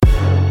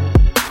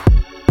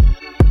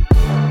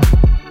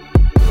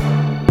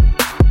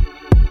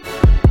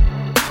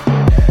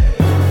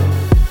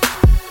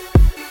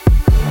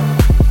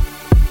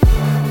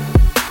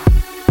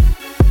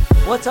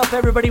What's up,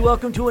 everybody?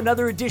 Welcome to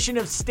another edition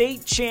of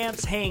State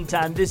Champs Hang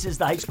Time. This is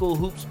the High School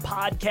Hoops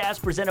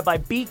podcast presented by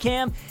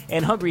BCAM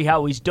and Hungry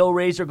Howie's Dough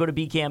Raiser. Go to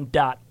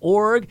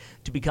bcam.org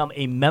to become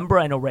a member.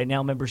 I know right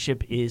now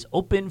membership is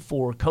open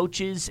for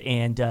coaches,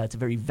 and it's a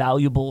very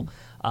valuable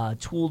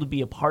tool to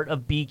be a part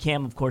of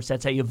BCAM. Of course,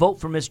 that's how you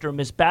vote for Mr. and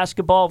Miss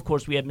Basketball. Of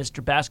course, we have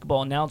Mr.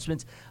 Basketball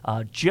announcements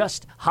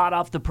just hot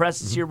off the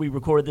presses here. We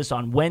recorded this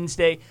on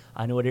Wednesday.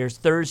 I know it airs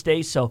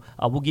Thursday, so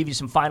we'll give you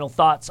some final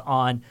thoughts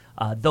on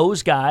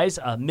those guys.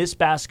 Miss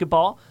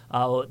Basketball,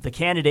 the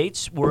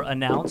candidates were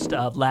announced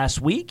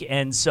last week,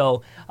 and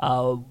so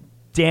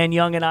Dan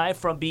Young and I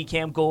from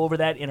BCAM go over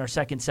that in our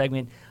second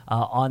segment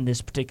on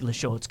this particular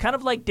show. It's kind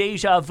of like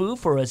deja vu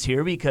for us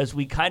here because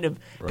we kind of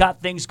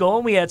got things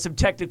going. We had some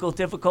technical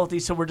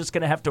difficulties, so we're just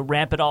going to have to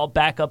ramp it all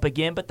back up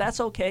again, but that's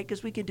okay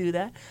because we can do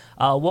that.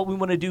 What we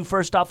want to do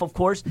first off, of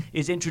course,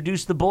 is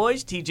introduce the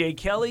boys, TJ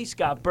Kelly,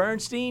 Scott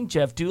Bernstein,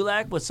 Jeff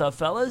Dulac. What's up,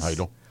 fellas? How you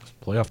doing? It's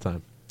playoff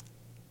time.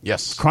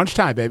 Yes. Crunch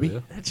time, baby. Yeah.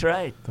 That's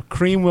right. The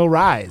cream will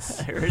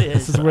rise. There it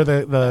is. This is where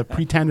the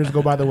pretenders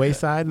go by the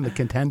wayside and the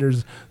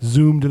contenders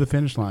zoom to the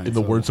finish line. In the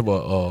words of a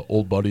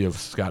old buddy of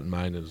Scott and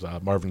mine is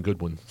Marvin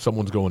Goodwin,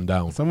 someone's going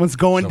down. Someone's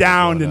going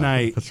down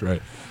tonight. That's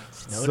right.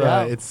 No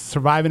doubt. It's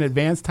survive in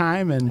advance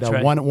time and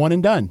right. one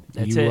and done.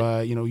 That's you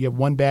it. you have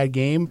one bad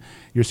game,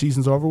 your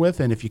season's over with,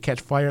 and if you catch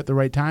fire at the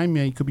right time,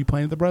 you could be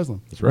playing at the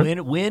Breslin. That's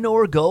right. Win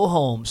or go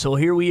home. So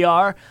here we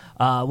are.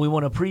 We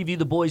want to preview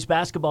the boys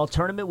basketball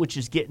tournament, which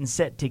is getting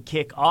set to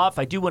kick off.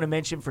 I do want to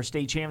mention for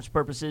state champs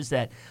purposes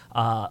that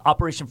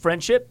Operation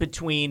Friendship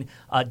between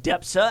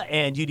DEPSA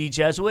and UD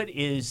Jesuit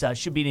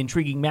should be an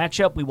intriguing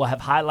matchup. We will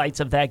have highlights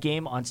of that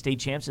game on State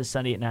Champs this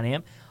Sunday at 9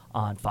 a.m.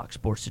 on Fox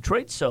Sports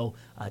Detroit. So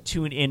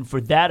tune in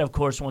for that. Of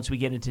course, once we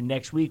get into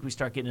next week, we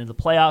start getting into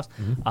the playoffs.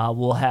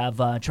 We'll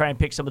have try and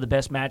pick some of the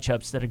best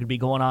matchups that are going to be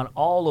going on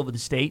all over the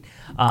state.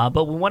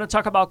 But we want to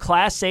talk about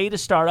Class A to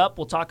start up.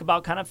 We'll talk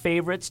about kind of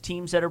favorites,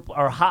 teams that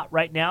are hot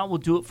right now. We'll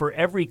do it for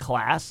every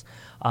class.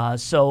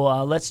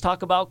 So let's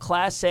talk about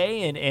Class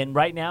A and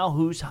right now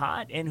who's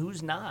hot and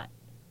who's not.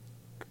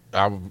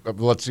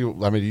 Let's see.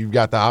 I mean, you've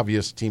got the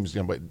obvious teams,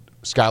 but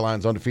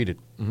Skyline's undefeated.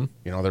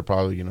 They're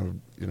probably,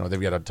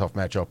 they've got a tough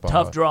matchup.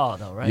 Tough draw,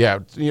 though, right? Yeah.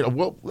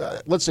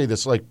 Let's say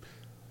this, like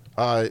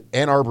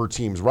Ann Arbor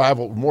teams,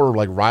 more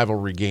like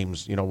rivalry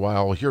games,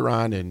 while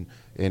Huron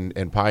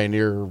and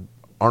Pioneer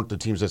aren't the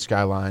teams at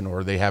Skyline,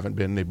 or they haven't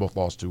been. They both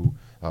lost to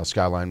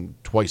Skyline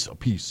twice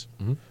apiece.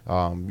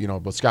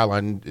 But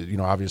Skyline,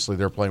 obviously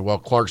they're playing well.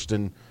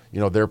 Clarkston,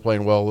 they're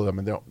playing well. I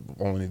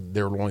mean,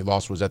 their only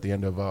loss was at the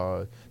end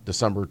of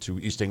December to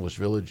East English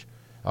Village.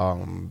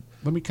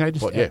 Let me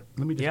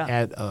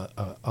add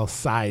a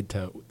side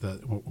to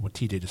what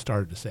TJ just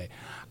started to say.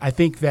 I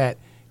think that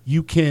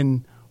you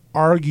can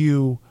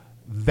argue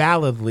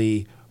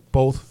validly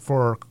both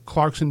for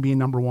Clarkson being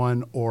number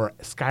one or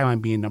Skyline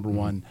being number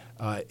one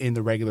in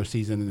the regular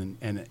season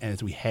and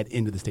as we head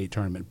into the state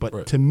tournament.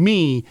 But to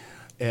me,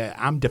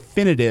 I'm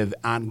definitive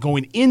on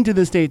going into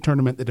the state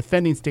tournament, the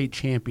defending state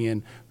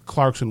champion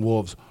Clarkson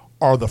Wolves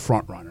are the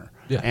front runner.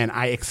 Yeah. And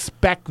I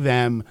expect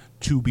them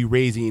to be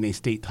raising a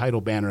state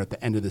title banner at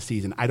the end of the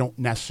season. I don't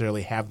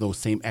necessarily have those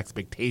same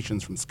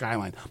expectations from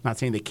Skyline. I'm not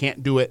saying they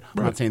can't do it.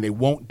 I'm not saying they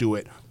won't do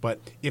it. But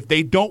if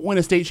they don't win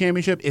a state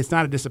championship, it's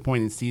not a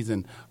disappointing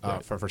season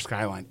for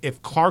Skyline.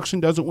 If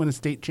Clarkson doesn't win a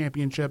state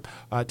championship,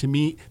 to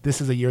me,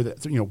 this is a year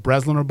that,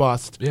 Breslin or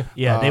bust.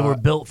 Yeah, they were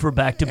built for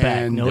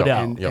back-to-back, no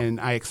doubt. And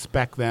I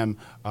expect them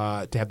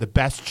to have the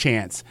best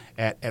chance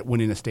at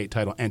winning a state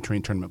title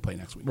entering tournament play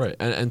next week. Right,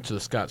 and to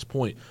Scott's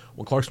point,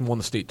 when Clarkson won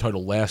the state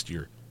title last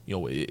year,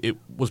 it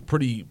was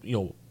pretty,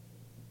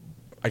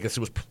 I guess it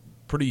was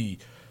pretty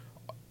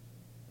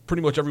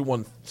much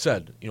everyone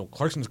said,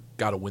 Clarkson's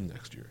got to win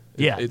next year.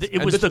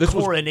 It was the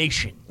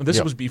coronation.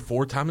 This was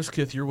before Thomas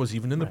Kithier was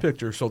even in the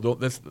picture, so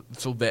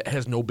that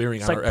has no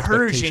bearing on our expectations. It's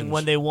like Pershing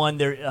when they won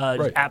their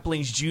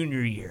Appling's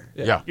junior year.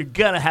 Yeah. You're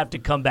going to have to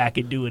come back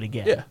and do it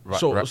again. Yeah.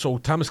 So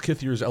Thomas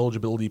Kithier's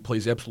eligibility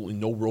plays absolutely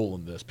no role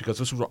in this because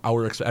this was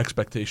our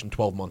expectation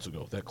 12 months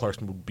ago that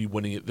Clarkson would be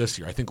winning it this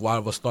year. I think a lot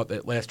of us thought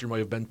that last year might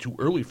have been too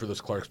early for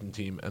this Clarkson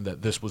team and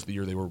that this was the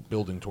year they were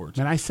building towards.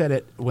 And I said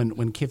it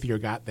when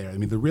Kithier got there. I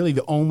mean,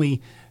 the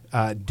only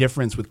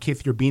difference with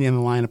Kithier being in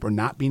the lineup or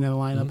not being in the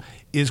lineup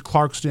is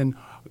Clarkston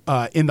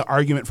in the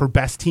argument for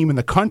best team in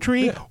the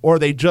country, or are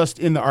they just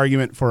in the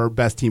argument for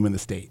best team in the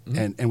state?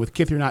 And with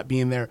Kithier not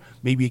being there,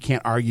 maybe you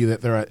can't argue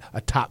that they're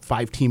a top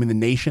 5 team in the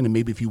nation, and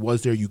maybe if he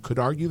was there, you could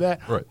argue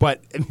that. Right.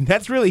 But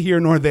that's really here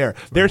nor there.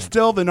 They're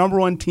still the number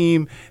one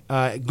team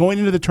going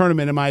into the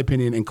tournament, in my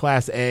opinion, in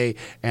Class A,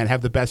 and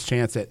have the best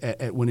chance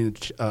at winning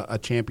a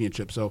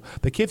championship. So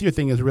the Kithier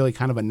thing is really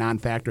kind of a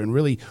non-factor, and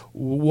really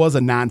was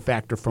a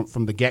non-factor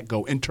from the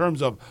get-go in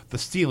terms of the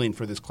ceiling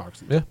for this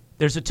Clarkson. Yeah.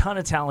 There's a ton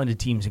of talented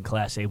teams in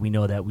Class A. We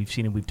know that. We've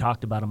seen it. We've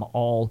talked about them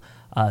all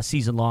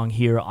season long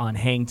here on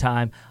Hang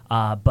Time.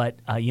 But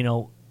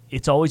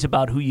it's always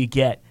about who you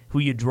get who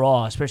you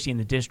draw, especially in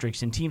the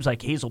districts. And teams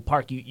like Hazel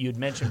Park, you had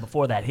mentioned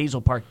before that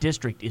Hazel Park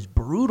district is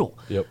brutal.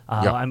 Yep.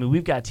 I mean,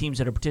 we've got teams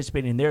that are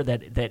participating in there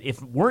that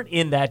if weren't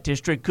in that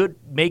district could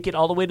make it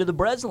all the way to the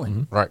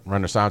Breslin. Right,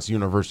 Renaissance,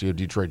 University of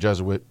Detroit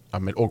Jesuit.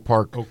 Oak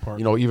Park.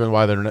 Even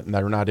while they're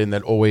not in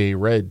that OAA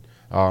red,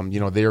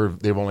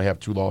 they've only have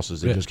 2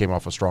 losses. They just came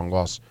off a strong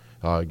loss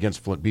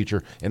against Flint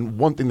Beecher. And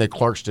one thing that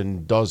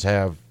Clarkston does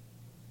have,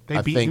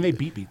 they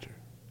beat Beecher.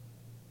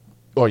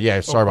 Oh yeah,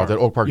 sorry about that.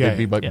 Oak Park did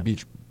beat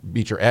yeah.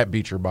 Beecher at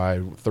Beecher by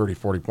 30,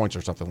 40 points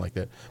or something like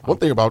that. One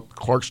thing about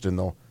Clarkston,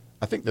 though,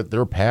 I think that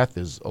their path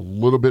is a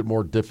little bit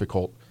more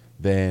difficult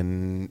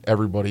than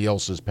everybody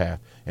else's path,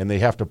 and they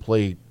have to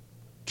play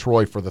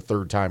Troy for the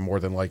 3rd time more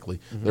than likely.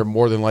 Mm-hmm. They're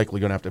more than likely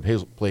going to have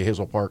to play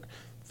Hazel Park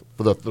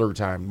for the 3rd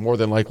time. More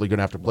than likely going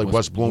to have to play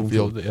West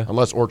Bloomfield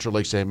unless Orchard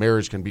Lake St.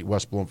 Mary's can beat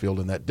West Bloomfield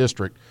in that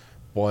district.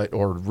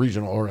 Or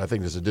regional, or I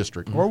think it's a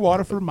district. Or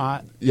Waterford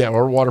Mott. Yeah,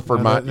 or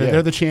Waterford Mott.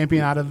 They're the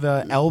champion out of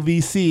the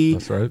LVC.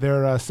 That's right.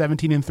 They're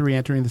 17-3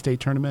 entering the state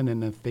tournament,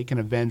 and if they can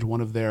avenge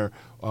one of their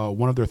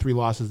 3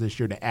 losses this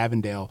year to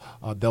Avondale,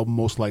 they'll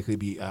most likely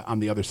be on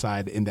the other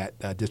side in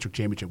that district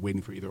championship,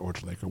 waiting for either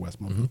Orchard Lake or West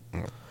Bloomfield.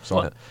 Mm-hmm.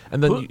 So,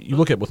 and then you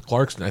look at with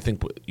Clarkston. I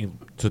think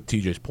to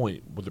TJ's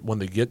point, when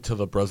they get to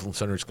the Breslin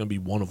Center, it's going to be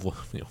one of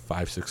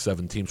 5, 6,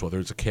 7 teams.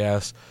 Whether it's a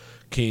Cass,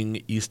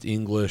 King, East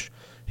English,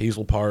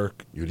 Hazel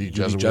Park, UD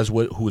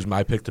Jesuit, who was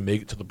my pick to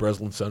make it to the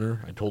Breslin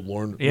Center. I told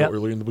Lauren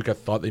earlier in the week I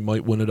thought they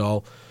might win it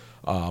all.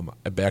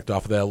 I backed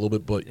off of that a little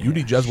bit, but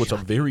UD Jesuit's a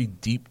very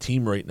deep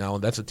team right now,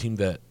 and that's a team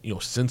that,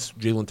 since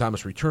Jalen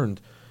Thomas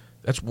returned,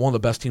 that's one of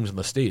the best teams in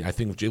the state. I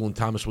think if Jalen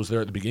Thomas was there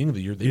at the beginning of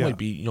the year, they might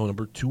be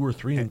number 2 or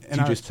 3 in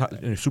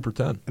TJ's Super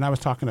 10. And I was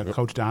talking to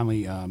Coach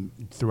Donnelly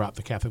throughout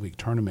the Catholic League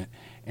tournament,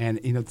 and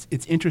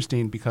it's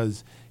interesting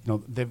because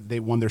they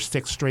won their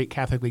 6th straight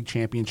Catholic League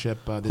championship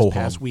this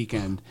past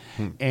weekend,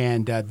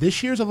 and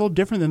this year's a little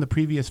different than the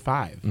previous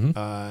 5.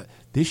 Mm-hmm.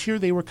 This year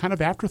they were kind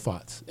of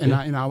afterthoughts, and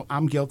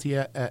I'm guilty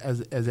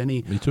as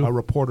any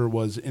reporter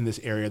was in this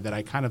area that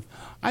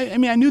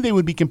I knew they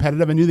would be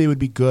competitive, I knew they would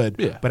be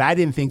good, but I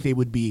didn't think they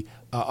would be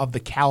of the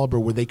caliber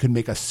where they could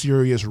make a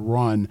serious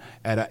run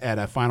at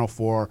a Final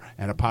Four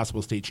and a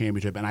possible state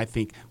championship. And I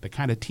think the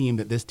kind of team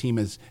that this team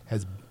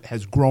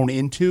has grown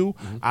into,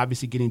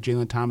 obviously getting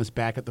Jalen Thomas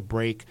back at the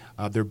break,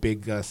 their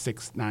big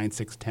 6'9",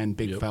 6'10"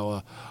 big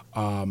fella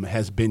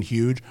has been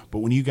huge. But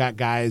when you got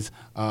guys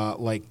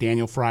like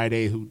Daniel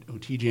Friday, who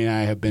TJ and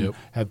I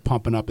have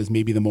pumping up as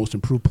maybe the most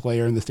improved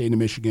player in the state of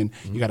Michigan,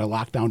 you got a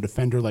lockdown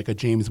defender like a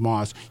James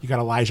Moss, you got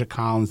Elijah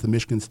Collins, the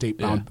Michigan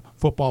State-bound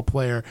football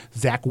player,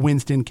 Zach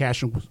Winston,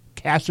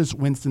 Cassius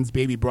Winston's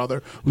baby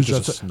brother, who's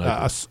just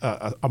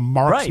a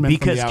marksman, right?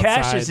 Because from the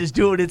outside. Cassius is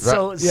doing it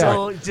so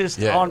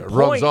just on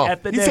point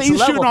at the next he's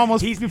level. Shooting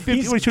almost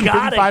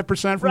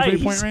 55% from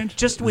 3-point range.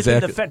 Just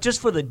within just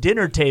for the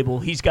dinner table,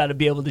 he's got to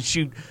be able to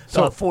shoot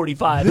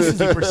 45,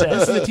 50%.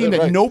 This is a team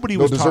that nobody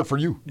was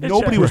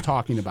was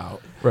talking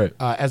about, right?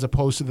 As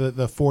opposed to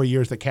the 4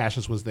 years that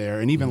Cassius was there,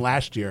 and even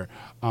last year.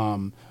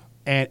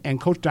 And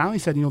Coach Donnelly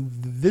said,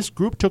 this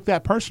group took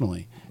that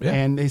personally. Yeah.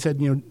 And they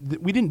said,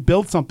 we didn't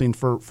build something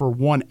for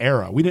one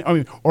era. We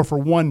didn't, or for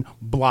one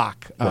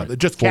block. Right.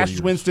 Just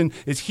Cassius Winston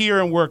is here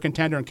and we're a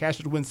contender, and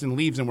Cassius Winston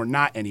leaves and we're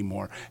not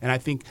anymore. And I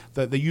think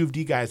the U of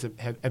D guys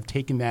have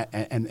taken that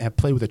and have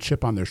played with a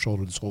chip on their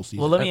shoulder this whole season.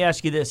 Well, let me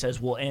ask you this as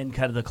we'll end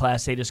kind of the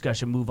Class A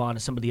discussion, move on to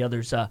some of the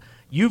others.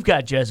 You've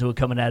got Jesuit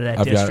coming out of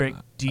that district.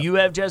 Do you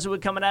have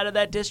Jesuit coming out of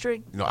that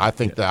district? I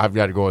think that I've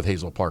got to go with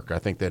Hazel Park. I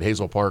think that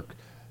Hazel Park,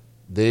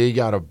 they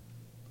had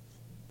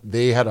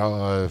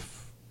a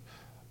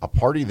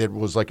party that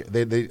was like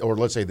or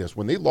let's say this,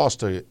 when they lost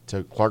to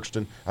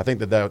Clarkston, I think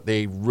that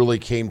they really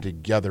came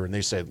together and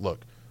they said,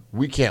 look,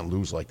 we can't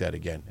lose like that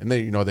again. And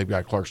they've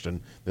got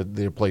Clarkston that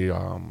they play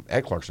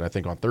at Clarkston, I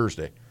think, on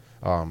Thursday.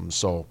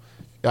 So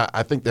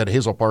I think that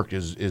Hazel Park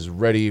is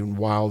ready, and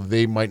while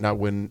they might not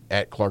win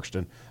at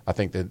Clarkston, I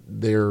think that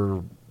they're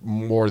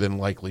more than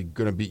likely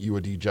going to beat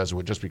UAD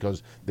Jesuit just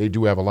because they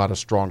do have a lot of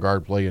strong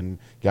guard play and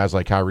guys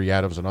like Kyrie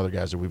Adams and other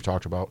guys that we've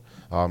talked about,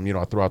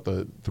 throughout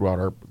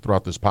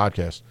this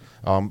podcast.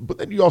 But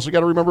then you also got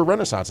to remember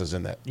Renaissance is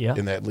in that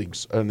league,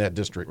 in that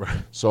district. Right.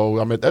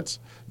 So that's,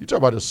 you talk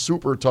about a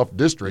super tough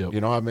district.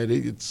 Yep.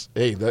 It's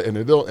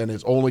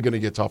only going to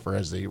get tougher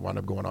as they wind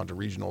up going on to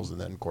regionals and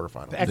then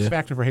quarterfinals. The X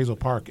factor for Hazel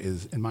Park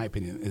is, in my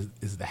opinion,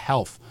 is the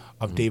health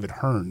of David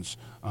Hearns,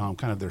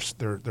 kind of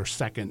their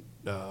second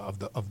of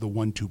the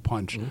 1-2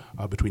 punch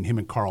between him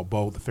and Carl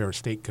Bowe, the Ferris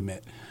State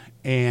commit.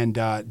 And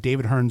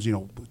David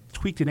Hearns,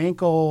 tweaked an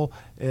ankle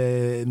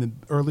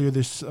earlier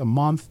this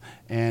month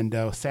and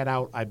sat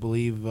out, I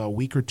believe, a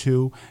week or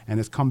two, and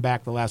has come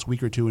back the last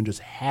week or two and just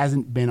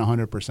hasn't been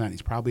 100%.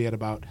 He's probably at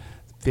about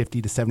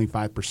 50 to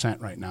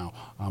 75% right now.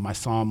 I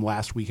saw him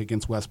last week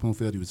against West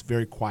Bloomfield. He was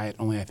very quiet.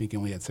 I think he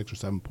only had 6 or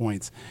 7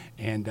 points.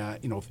 And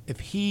if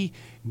he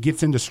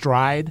gets into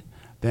stride,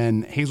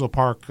 then Hazel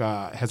Park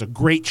has a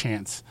great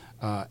chance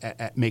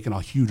at making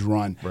a huge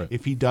run. Right.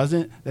 If he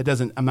doesn't,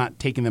 I'm not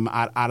taking them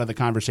out of the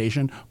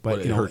conversation, but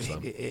it hurts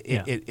them.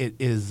 It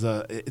is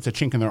it's a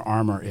chink in their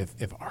armor if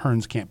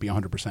Hearns can't be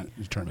 100%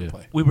 in tournament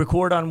play. We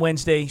record on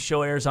Wednesday,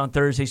 show airs on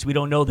Thursday, so we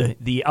don't know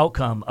the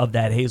outcome of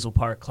that Hazel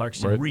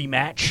Park-Clarkston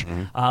rematch.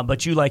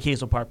 But you like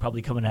Hazel Park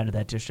probably coming out of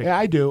that district. Yeah,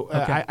 I do.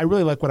 Okay. I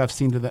really like what I've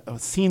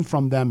seen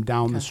from them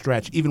down the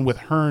stretch. Even with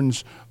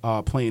Hearns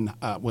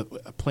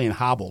playing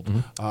hobbled,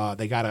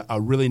 they got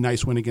a really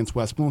nice win against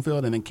West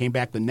Bloomfield, and then came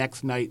back the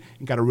next night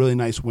and got a really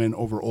nice win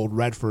over Old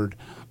Redford.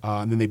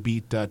 And then they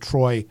beat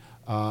Troy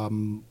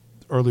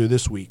earlier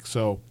this week.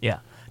 So yeah,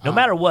 no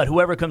matter what,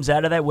 whoever comes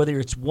out of that, whether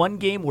it's one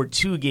game or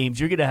two games,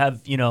 you're going to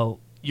have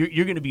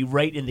You're going to be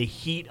right in the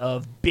heat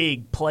of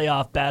big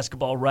playoff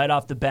basketball right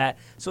off the bat,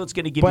 so it's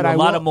going to give you a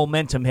lot of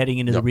momentum heading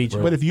into the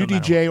region. But if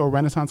UDJ or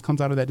Renaissance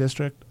comes out of that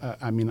district,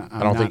 I'm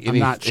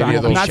not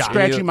shocked. I'm not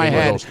scratching my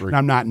head, and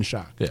I'm not in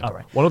shock. Yeah. All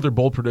right. One other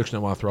bold prediction I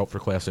want to throw out for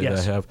Class A that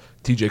I have,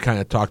 TJ kind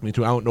of talked me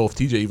to. I don't know if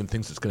TJ even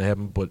thinks it's going to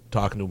happen, but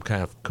talking to him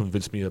kind of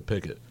convinced me to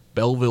pick it.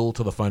 Belleville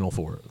to the Final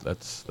Four.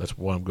 That's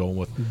what I'm going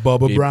with.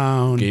 Bubba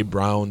Brown, Gabe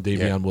Brown,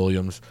 Davion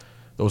Williams.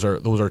 Those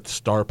are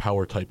star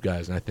power type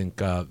guys, and I think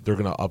they're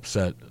going to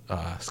upset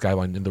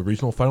Skyline in the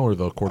regional final or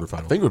the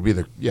quarterfinal. I think it would be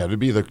the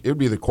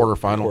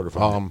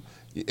quarterfinal.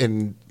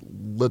 And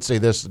let's say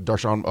this: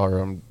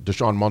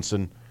 Deshaun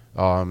Munson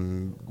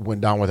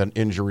went down with an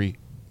injury.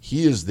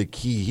 He is the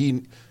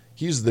key.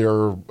 He's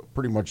their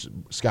pretty much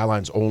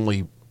Skyline's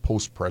only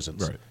post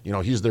presence.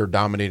 Right. He's their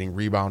dominating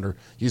rebounder.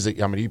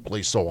 He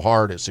plays so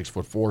hard at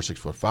 6'4",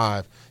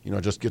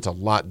 6'5". Just gets a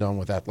lot done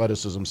with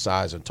athleticism,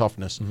 size, and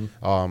toughness.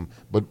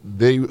 But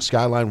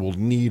Skyline will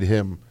need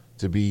him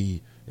to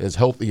be as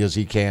healthy as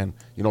he can.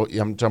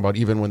 I'm talking about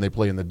even when they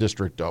play in the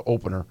district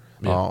opener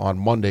on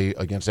Monday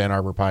against Ann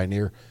Arbor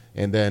Pioneer,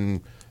 and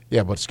then.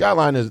 Yeah, but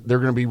Skyline they're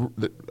going to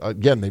be,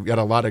 again, they've got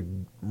a lot of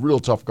real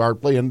tough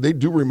guard play, and they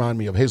do remind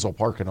me of Hazel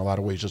Park in a lot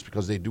of ways just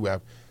because they do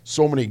have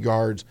so many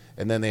guards,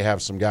 and then they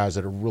have some guys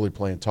that are really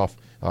playing tough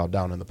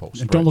down in the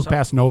post. And don't look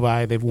past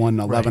Novi. They've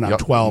won 11 out of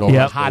 12. Novi.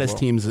 The hottest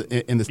teams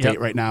in the state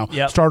right now.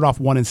 Yep. Started off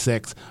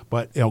 1-6,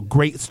 but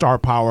great star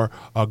power,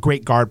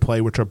 great guard play,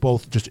 which are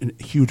both just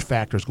huge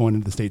factors going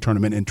into the state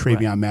tournament, and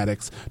Travion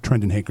Maddox,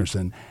 Trendon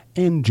Hickerson,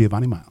 and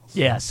Giovanni Miles.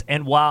 Yes,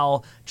 and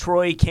while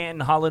Troy,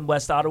 Canton, Holland,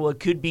 West Ottawa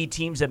could be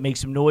teams that make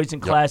some noise in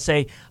Class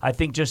A, I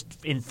think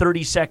just in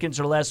 30 seconds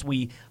or less,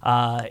 we,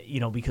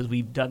 because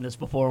we've done this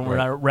before and we're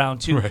not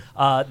round two,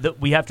 that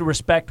we have to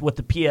respect what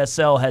the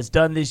PSL has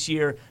done this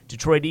year.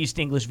 Detroit East,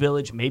 English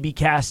Village, maybe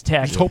Cass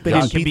Tech. I just hope they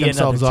didn't beat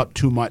themselves up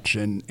too much,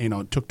 and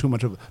took too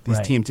much of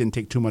these teams didn't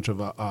take too much of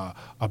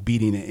a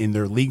beating in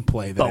their league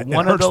play that it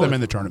hurts them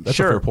in the tournament. That's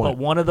a fair point.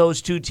 But one of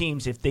those two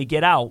teams, if they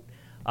get out,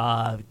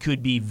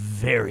 could be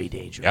very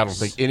dangerous. I don't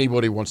think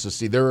anybody wants to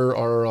see. There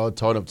are a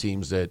ton of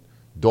teams that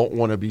don't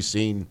want to be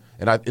seen.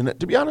 And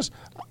to be honest,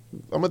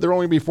 there are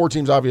only going to be 4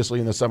 teams, obviously,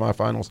 in the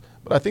semifinals.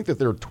 But I think that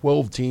there are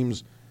 12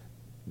 teams,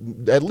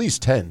 at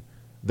least 10,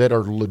 that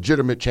are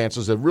legitimate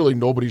chances that really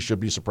nobody should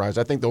be surprised.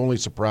 I think the only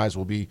surprise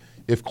will be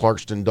if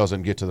Clarkston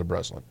doesn't get to the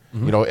Breslin,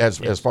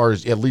 as far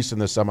as at least in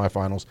the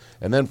semifinals.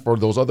 And then for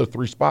those other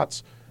 3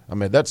 spots,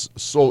 it's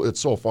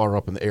so far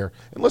up in the air.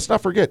 And let's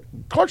not forget,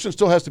 Clarkston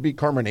still has to beat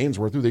Carmen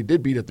Ainsworth, who they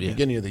did beat at the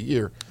beginning of the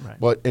year.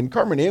 Right. And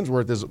Carmen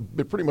Ainsworth has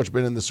pretty much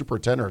been in the Super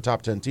 10 or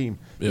top 10 team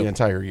the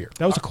entire year.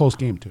 That was a close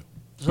game, too.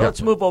 So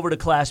let's move over to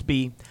Class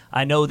B.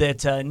 I know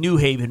that New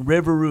Haven,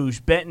 River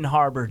Rouge, Benton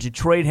Harbor,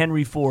 Detroit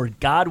Henry Ford,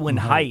 Godwin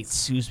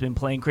Heights, who's been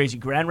playing crazy,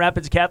 Grand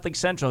Rapids Catholic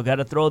Central, got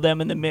to throw them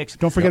in the mix.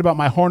 Don't forget about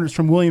my Hornets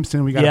from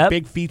Williamston. We got a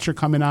big feature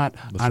coming out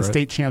on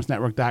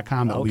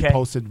StateChampsNetwork.com that will be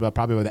posted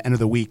probably by the end of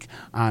the week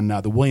on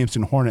the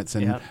Williamston Hornets,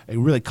 and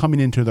really coming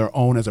into their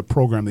own as a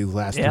program these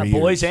last 3 years.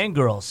 Boys and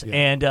girls. Yeah.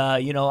 And,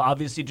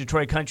 obviously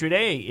Detroit Country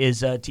Day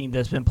is a team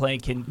that's been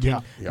playing,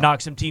 can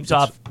knock some teams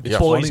off.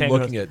 Boys and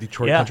looking at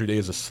Detroit Country Day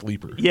as a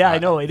sleeper. Yeah, I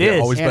know it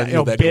is. Always been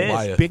that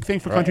Goliath. Big thing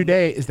for Country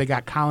Day is they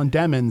got Colin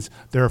Demmons,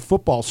 their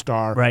football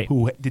star,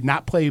 who did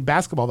not play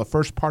basketball the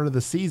first part of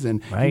the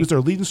season. He was their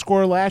leading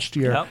scorer last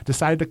year.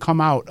 Decided to come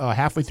out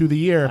halfway through the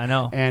year. I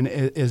know. And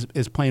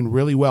is playing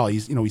really well.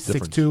 He's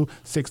 6'2",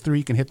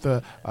 6'3", can hit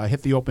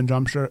the open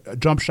jump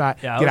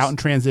shot, get out in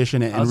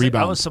transition and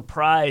rebound. I was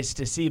surprised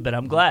to see, but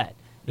I'm glad.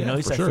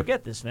 He said, sure.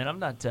 "Forget this, man. I'm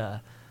not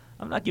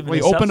giving." Well,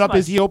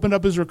 he opened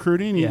up his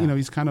recruiting.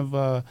 He's kind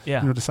of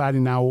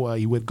deciding now.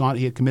 He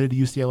had committed to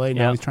UCLA.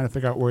 Now he's trying to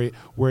figure out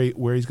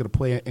where he's going to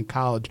play in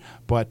college.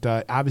 But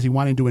obviously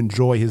wanting to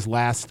enjoy his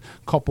last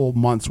couple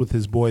months with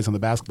his boys on the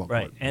basketball court.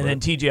 Right, and then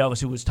TJ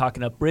obviously was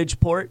talking up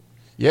Bridgeport.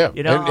 Yeah,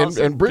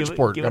 and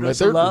Bridgeport.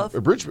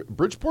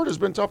 Bridgeport has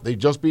been tough. They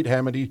just beat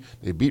Hamady.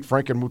 They beat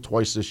Frankenmuth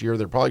twice this year.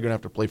 They're probably going to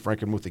have to play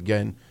Frankenmuth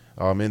again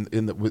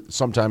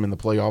sometime in the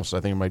playoffs.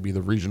 I think it might be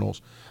the regionals.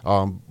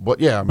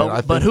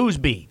 But who's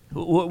B?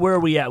 Where are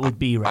we at with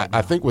B right now?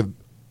 I think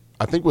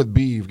with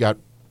B, you've got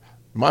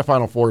my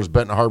Final Four is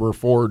Benton Harbor,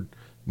 Ford,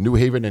 New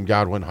Haven, and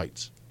Godwin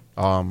Heights.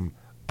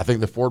 I think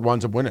the Ford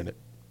winds up winning it.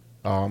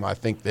 I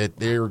think that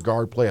their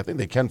guard play. I think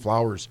that Ken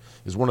Flowers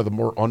is one of the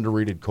more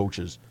underrated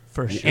coaches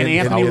For sure. And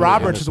Anthony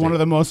Roberts is one of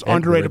the most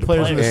underrated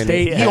players in the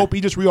state. Yeah.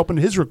 He just reopened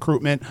his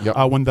recruitment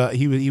when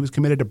he was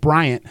committed to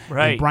Bryant.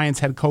 Right. And Bryant's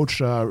head coach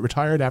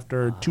retired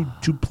after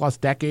two plus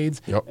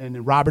decades. Yep.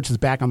 And Roberts is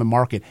back on the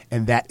market,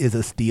 and that is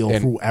a steal for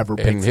whoever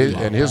picks him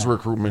up. And his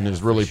recruitment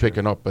is really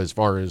picking up as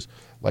far as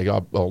like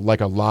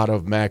a lot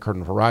of MAC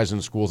and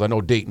Horizon schools. I know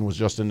Dayton was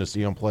just in to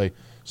see him play,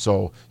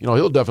 so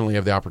he'll definitely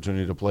have the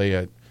opportunity to play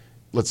at.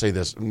 Let's say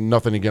this,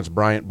 nothing against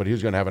Bryant, but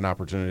he's going to have an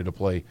opportunity to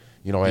play,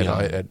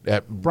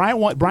 at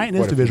Bryant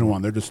is Division I.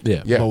 They're just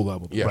low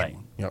level. Yeah. Right.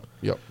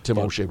 Yep. Tim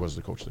O'Shea was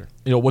the coach there.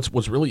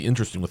 What's really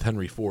interesting with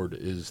Henry Ford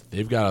is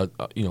they've got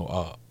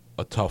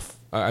a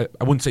tough. I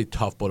wouldn't say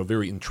tough, but a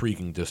very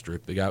intriguing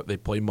district. They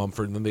play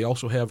Mumford, and then they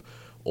also have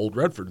Old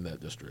Redford in that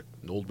district.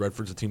 And Old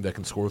Redford's a team that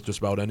can score with just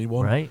about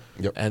anyone. Right.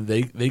 Yep. And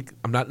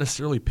I'm not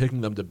necessarily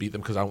picking them to beat them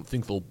because I don't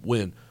think they'll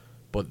win,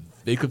 but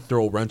they could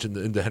throw a wrench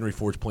into Henry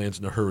Ford's plans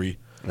in a hurry.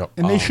 Yep.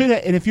 And they should.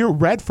 And if you're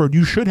Redford,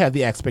 you should have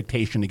the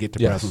expectation to get to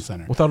Breslin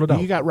Center, without a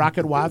doubt. You got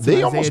Rocket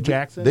Watson, Isaiah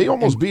Jackson. They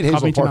almost beat Hazel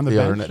Covington Park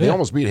the other night. They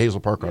almost beat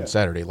Hazel Park on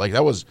Saturday. Like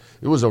it was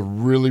a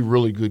really,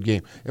 really good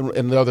game.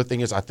 And the other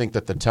thing is, I think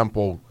that the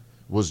tempo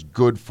was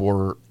good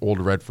for Old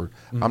Redford.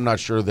 Mm-hmm. I'm not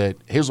sure that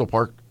Hazel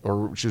Park,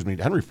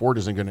 Henry Ford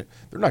isn't going to.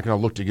 They're not going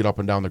to look to get up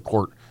and down the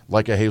court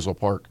like a Hazel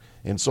Park.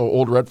 And so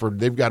Old Redford,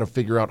 they've got to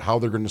figure out how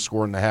they're going to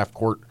score in the half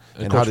court.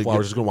 And Coach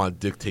Flowers is going to want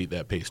to dictate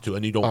that pace too.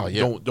 And you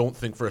don't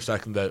think for a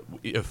second that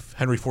if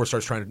Henry Ford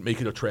starts trying to make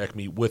it a track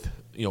meet with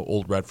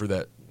Old Redford,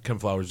 that Ken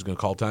Flowers is going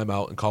to call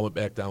timeout and calm it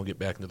back down, get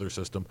back into their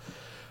system.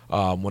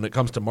 When it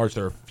comes to March,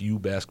 there are a few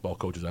basketball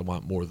coaches I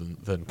want more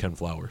than Ken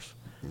Flowers.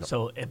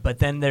 So, but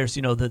then there's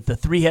the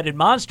three-headed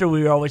monster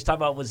we were always talking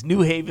about was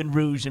New Haven,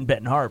 Rouge, and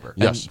Benton Harbor.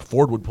 Yes,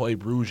 Ford would play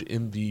Rouge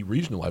in the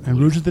regional, I believe. And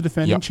Rouge is the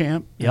defending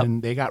champ. Yep.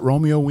 And they got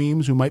Romeo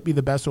Weems, who might be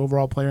the best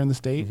overall player in the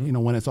state.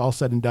 Mm-hmm. When it's all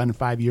said and done in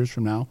 5 years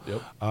from now.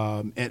 Yep.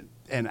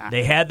 And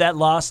they had that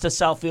loss to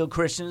Southfield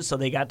Christian, so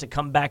they got to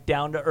come back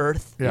down to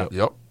earth. Yep.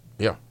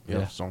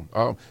 Yeah.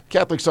 So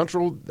Catholic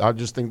Central, I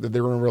just think that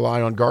they're going to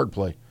rely on guard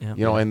play. Yep.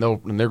 And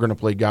they're going to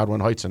play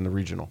Godwin Heights in the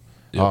regional.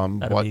 Yep.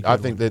 But I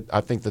think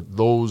that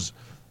those.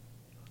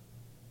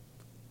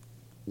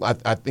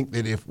 I think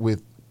that if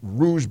with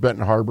Rouge,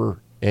 Benton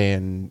Harbor,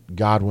 and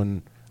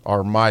Godwin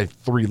are my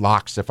three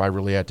locks, if I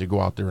really had to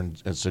go out there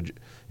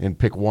and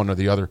pick one or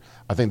the other,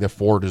 I think that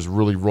Ford is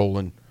really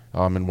rolling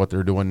in what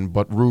they're doing.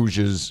 But Rouge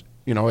is,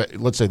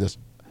 let's say this,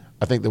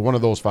 I think that one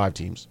of those five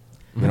teams.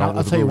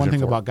 I'll tell you one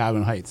thing about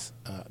Godwin Heights.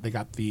 They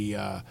got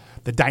the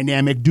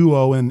dynamic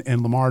duo in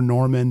Lamar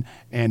Norman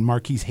and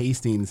Marquise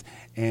Hastings,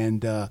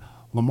 and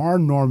Lamar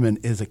Norman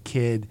is a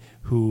kid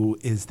who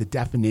is the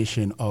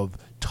definition of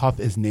tough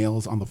as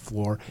nails on the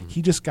floor. Mm-hmm.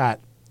 He just got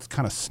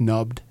kind of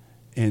snubbed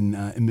in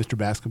Mr.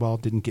 Basketball,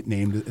 didn't get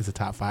named as a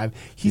top five.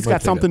 He's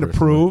got something to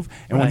prove,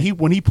 and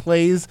when he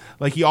plays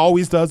like he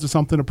always does with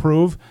something to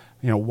prove,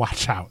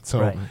 watch out.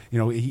 So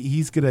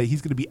he's gonna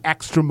be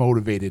extra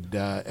motivated.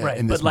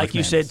 In this but like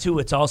you said too,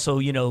 it's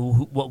also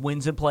what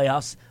wins in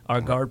playoffs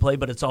are guard play,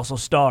 but it's also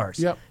stars.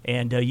 Yep.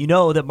 And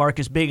that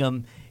Marcus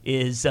Bingham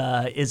is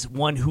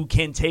one who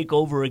can take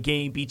over a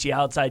game, beat you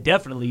outside,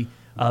 definitely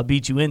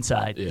beat you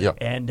inside. Yeah.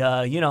 And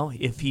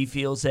if he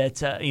feels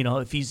that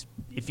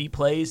if he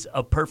plays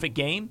a perfect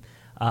game,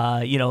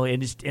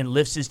 and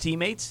lifts his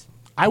teammates.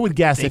 I would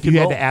guess if you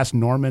had to ask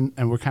Norman,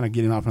 and we're kind of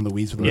getting off on the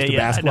weeds with Mr.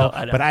 Basketball,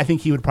 I know. But I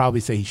think he would probably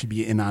say he should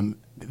be in on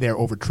there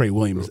over Trey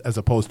Williams as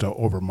opposed to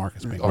over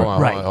Marcus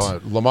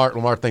Bingham.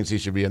 Lamar thinks he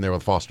should be in there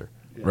with Foster.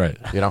 Right.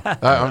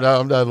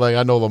 I'm not like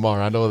I know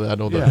Lamar. I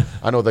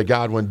know the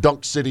Godwin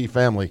Dunk City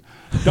family.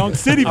 Dunk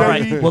City, baby. All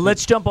right. Well,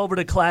 let's jump over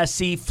to Class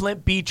C.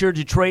 Flint Beecher,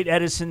 Detroit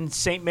Edison,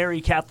 St.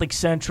 Mary Catholic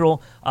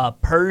Central,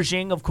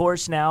 Pershing, of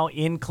course, now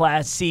in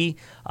Class C.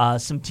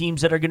 Some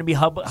teams that are going to be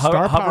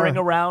hovering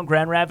around: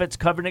 Grand Rapids,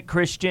 Covenant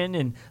Christian,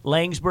 and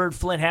Langsburg,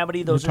 Flint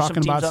Hamady. Those are some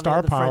teams about on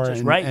Star the Power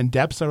fringes, and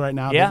DEPSA right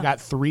now. Yeah. They've got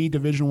 3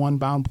 Division I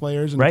bound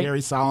players, and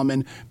Gary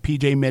Solomon,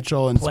 P.J.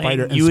 Mitchell, and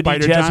Spider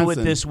Jesuit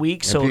Johnson this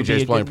week. So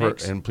PJ's playing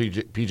and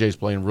PJ's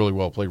playing really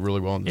well. Played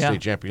really well in the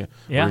state champion.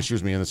 In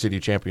the city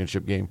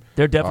championship game.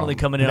 They're definitely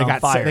coming in on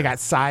fire. They got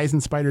size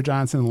in Spider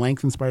Johnson,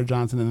 length in Spider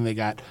Johnson, and then they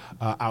got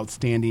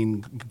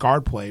outstanding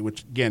guard play,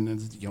 which again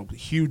is a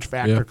huge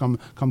factor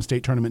come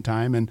state tournament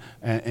time, and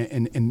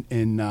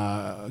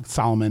in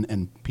Solomon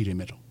and PJ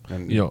Mitchell.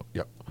 And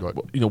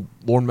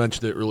Lauren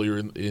mentioned it earlier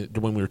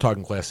when we were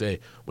talking Class A.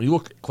 When you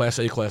look at Class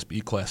A, Class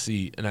B, Class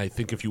C, and I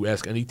think if you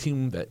ask any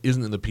team that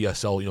isn't in the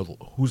PSL,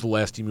 who's the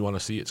last team you want to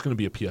see, it's going to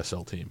be a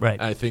PSL team. Right.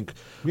 And I think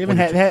we haven't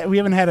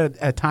had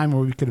a time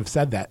where we could have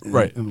said that in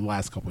the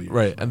last couple of years.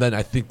 Right. And then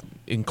I think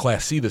in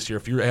Class C this year,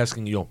 if you're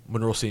asking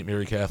Monroe St.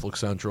 Mary Catholic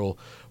Central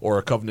or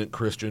a Covenant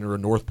Christian or a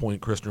North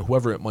Point Christian or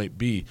whoever it might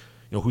be,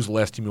 who's the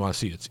last team you want to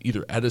see? It's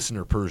either Edison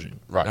or Pershing.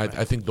 Right.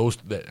 I think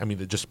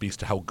that just speaks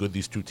to how good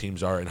these two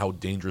teams are and how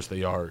dangerous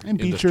they are. And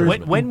in this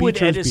tournament. When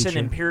would Edison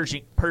and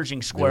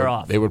Pershing square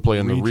off? They would play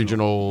in the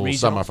regional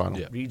semifinal.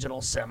 Yeah.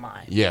 Regional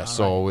semi. Yeah.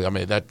 So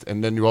that,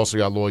 and then you also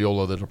got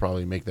Loyola that'll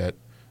probably make that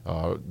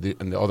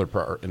in the other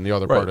part of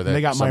that. And they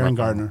got Myron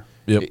Gardner.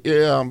 Yep.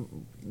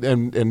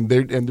 and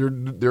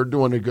they're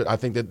doing a good. I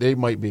think that they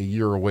might be a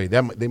year away.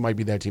 They might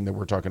be that team that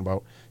we're talking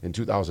about in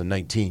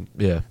 2019.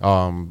 Yeah.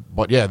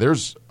 But yeah, there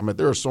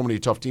are so many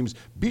tough teams.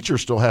 Beecher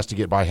still has to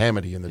get by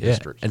Hamady in the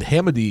district. And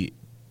Hamady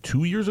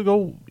 2 years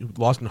ago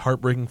lost in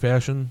heartbreaking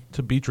fashion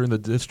to Beecher in the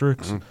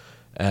districts,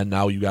 and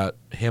now you got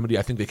Hamady.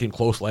 I think they came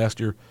close last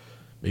year.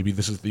 Maybe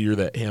this is the year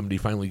that Hamady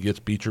finally gets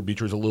Beecher.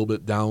 Beecher's a little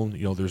bit down.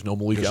 There's no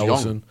Malik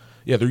Ellison. Young.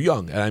 Yeah, they're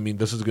young. And I mean,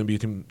 this is going to be a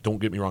team, don't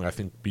get me wrong, I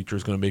think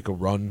Beecher's going to make a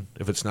run.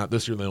 If it's not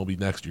this year, then it'll be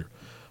next year.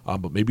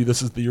 But maybe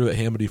this is the year that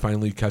Hamady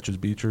finally catches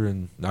Beecher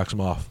and knocks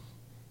him off.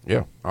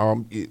 Yeah.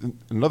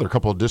 Another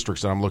couple of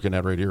districts that I'm looking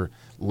at right here,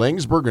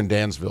 Langsburg and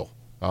Dansville.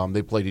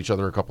 They played each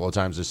other a couple of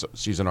times this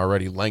season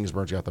already.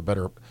 Langsburg's got the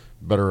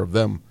better of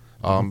them.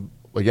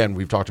 Again,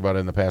 we've talked about it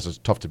in the past. It's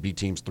tough to beat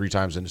teams 3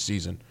 times in a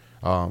season.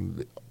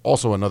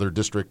 Also, another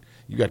district,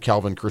 you got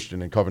Calvin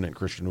Christian and Covenant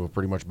Christian, who have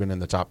pretty much been in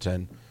the top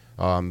 10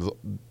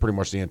 pretty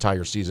much the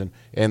entire season.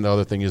 And the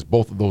other thing is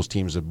both of those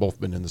teams have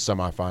both been in the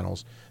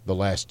semifinals the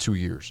last 2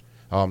 years.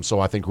 So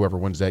I think whoever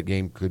wins that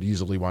game could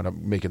easily wind up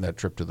making that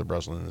trip to the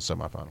Breslin in the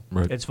semifinal.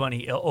 Right. It's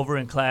funny, over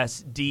in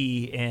Class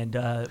D, and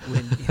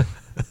when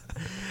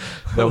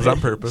that was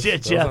on purpose.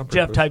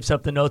 Jeff types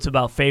up the notes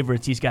about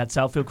favorites. He's got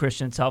Southfield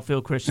Christian,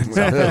 Southfield Christian,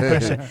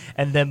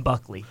 and then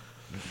Buckley.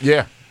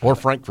 Yeah, or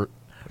Frankfurt.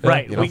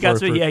 Right. We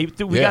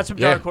got some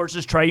dark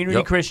horses,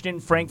 Tri-Unity Christian,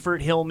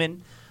 Frankfurt,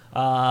 Hillman.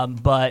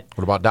 But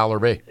what about Dollar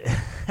Bay?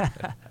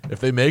 If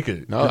they make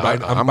it, no,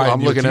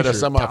 I'm looking at a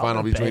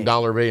semifinal between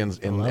Dollar Bay and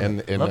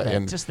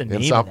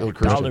Southfield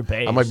Christian. Dollar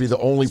Bay. I might be the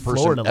only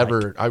person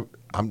ever.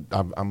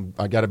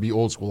 I got to be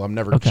old school. I'm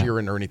never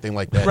cheering or anything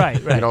like that. Right.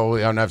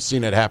 And I've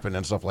seen it happen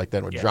and stuff like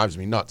that. It drives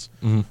me nuts.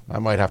 I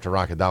might have to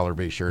rock a Dollar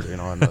Bay shirt.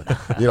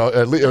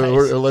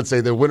 Let's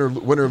say the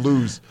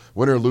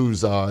winner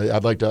lose.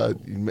 I'd like to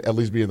at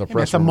least be in the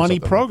press. It's a money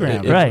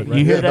program, right?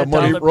 You hear that the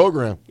money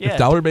program. If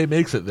Dollar Bay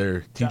makes it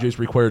there, TJ's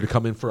required to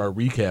come in for our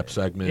recap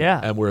segment.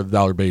 And wear the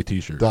Dollar Bay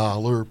T-shirt.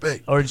 Dollar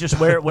Bay, or just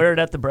wear it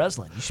at the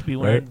Breslin. You should be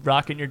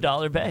rocking your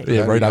Dollar Bay.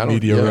 Yeah, right on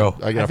media row.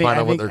 I got to find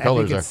out what their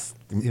colors are.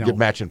 Get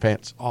matching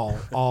pants.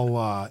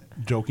 All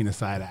joking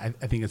aside,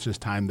 I think it's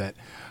just time that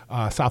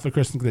Southfield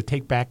Christian's going to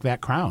take back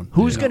that crown.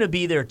 Who's going to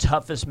be their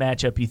toughest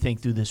matchup, you think,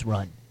 through this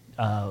run?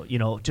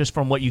 Just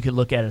from what you can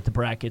look at the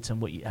brackets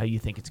and how you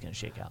think it's going to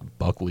shake out.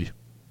 Buckley,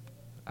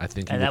 I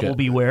think. And that will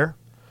be where?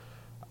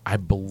 I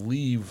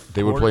believe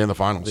they would play in the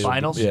finals.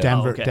 Finals, yeah.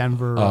 Denver Cade.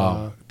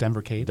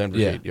 Denver Cade.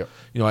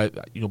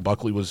 Yep.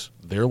 Buckley was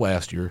there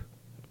last year.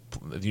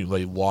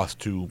 They lost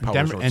to Powers North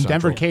Central. And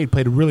Denver Cade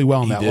played really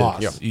well in that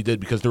loss. Yeah, he did,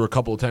 because there were a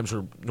couple of times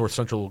where North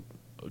Central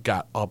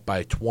got up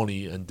by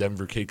 20 and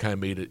Denver Cade kind of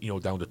made it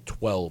down to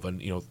 12,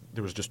 and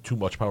there was just too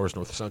much Powers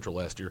North Central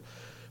last year.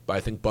 But I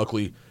think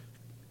Buckley,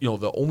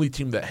 the only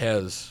team that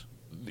has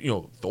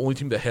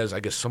I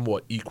guess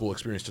somewhat equal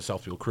experience to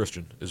Southfield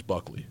Christian is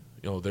Buckley.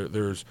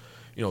 There's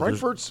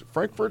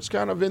Frankfurt's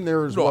kind of in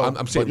there as well.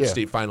 I'm saying the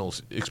state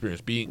finals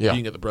experience,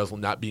 being at the Breslin,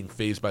 not being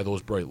fazed by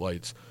those bright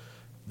lights.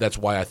 That's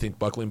why I think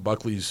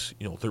Buckley's,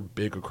 they're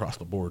big across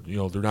the board.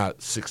 They're not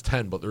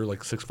 6'10", but they're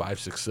like 6'5",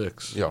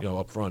 6'6",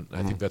 up front.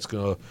 I think that's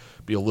going to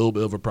be a little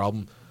bit of a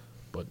problem,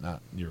 but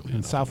not nearly.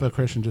 And Southfield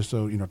Christian, just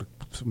so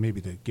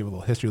maybe to give a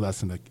little history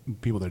lesson to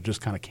people that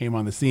just kind of came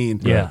on the scene.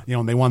 Yeah.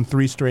 They won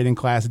 3 straight in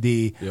Class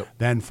D. Yep.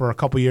 Then for a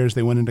couple years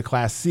they went into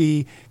Class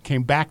C,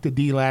 came back to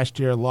D last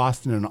year,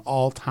 lost in an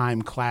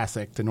all-time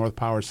classic to North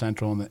Powers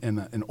Central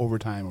in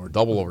overtime or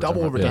double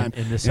overtime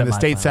in the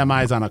state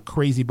semis on a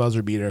crazy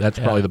buzzer beater. That's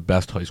probably the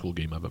best high school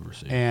game I've ever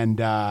seen. And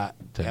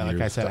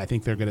like I said, I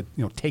think they're going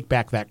to take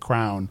back that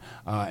crown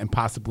and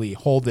possibly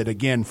hold it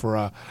again for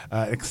a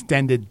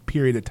extended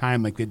period of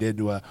time, like they did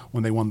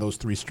when they won those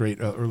 3 straight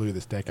earlier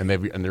this decade.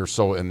 And they're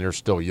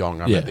still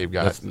young. I mean, they've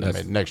got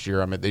next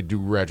year. I mean, they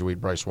do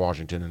graduate Bryce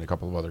Washington and a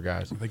couple of other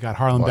guys. They got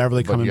Harlan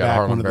Beverly coming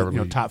back, one of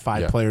the top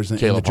 5 players in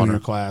the junior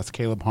class.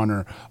 Caleb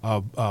Hunter,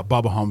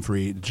 Bubba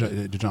Humphrey,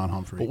 DeJohn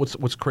Humphrey. But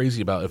what's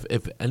crazy about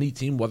if any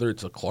team, whether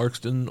it's a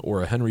Clarkston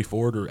or a Henry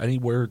Ford or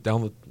anywhere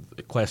down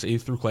the Class A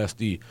through Class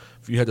D,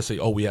 if you had to say,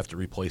 we have to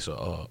replace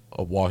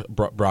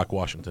Brock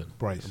Washington,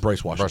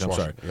 Bryce Washington. I'm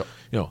sorry,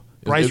 yep.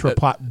 Bryce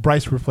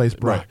replaced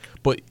Brock. Right.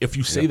 But if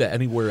you say that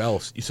anywhere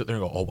else, you sit there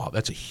and go, wow,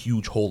 that's a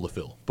huge hole to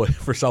fill. But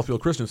for Southfield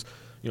Christians,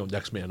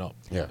 next man up.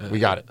 Yeah, we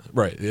got it.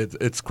 Right.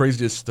 It's crazy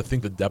just to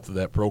think the depth of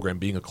that program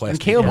being a Class. And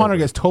Caleb Hunter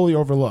gets totally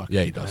overlooked.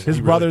 Yeah, he does.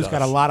 His brothers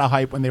got a lot of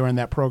hype when they were in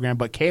that program,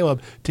 but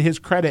Caleb, to his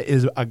credit,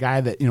 is a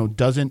guy that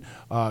doesn't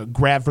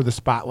grab for the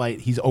spotlight.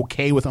 He's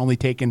okay with only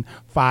taking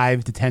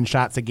 5 to 10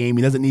 shots a game.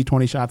 He doesn't need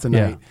 20 shots a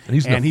night.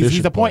 And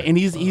he's the point. And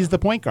he's the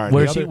point guard.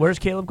 Where's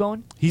Caleb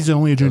going? He's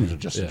only a junior.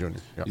 Just a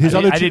junior. Yeah.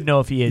 I didn't know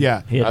if he had.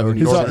 Yeah.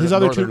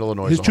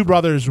 His 2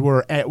 brothers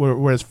were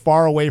as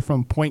far away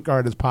from point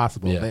guard as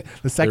possible. Yeah.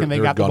 The second they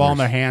got got the ball in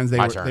their gunners.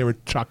 hands, they were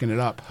chucking it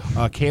up.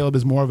 Caleb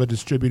is more of a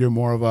distributor,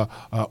 more of a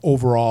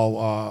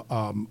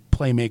overall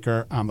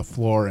playmaker on the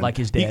floor. And like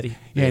his daddy.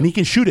 And he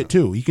can shoot it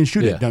too. He can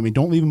shoot it. I mean,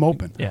 don't leave him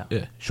open. Yeah.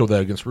 Showed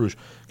that against Rouge.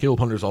 Caleb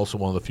Hunter is also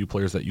one of the few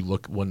players that you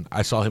look, when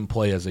I saw him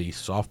play as a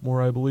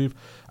sophomore, I believe,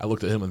 I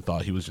looked at him and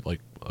thought he was like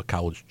a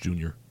college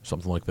junior,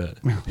 something like that.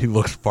 He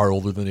looks far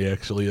older than he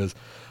actually is.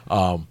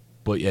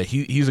 But yeah,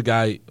 he's a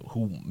guy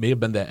who may have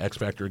been that X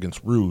factor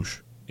against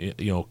Rouge,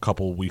 a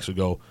couple of weeks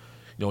ago,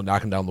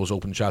 knocking down those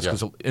open shots.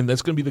 Yeah. And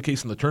that's going to be the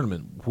case in the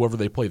tournament. Whoever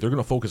they play, they're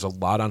going to focus a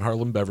lot on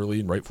Harlan Beverly,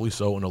 and rightfully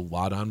so, and a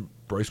lot on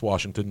Bryce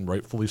Washington, and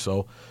rightfully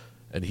so.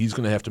 And he's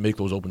going to have to make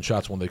those open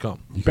shots when they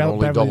come. You can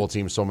only double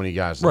team so many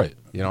guys, right?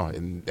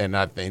 And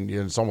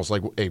it's almost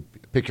like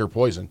pick your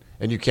poison,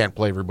 and you can't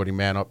play everybody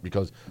man up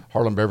because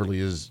Harlan Beverly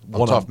is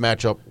a tough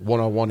matchup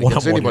one-on-one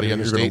against anybody in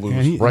the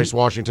state. Bryce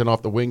Washington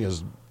off the wing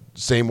is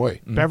same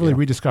way. Beverly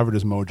rediscovered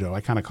his mojo. I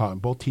kind of called him,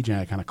 both TJ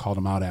and I kind of called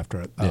him out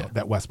after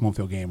that West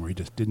Bloomfield game where he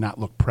just did not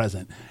look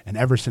present. And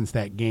ever since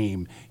that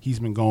game, he's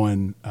been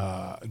going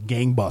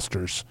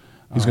gangbusters.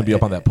 He's going to be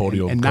up on that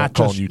podium and not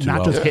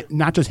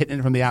just hitting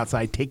it from the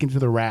outside, taking it to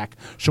the rack,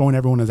 showing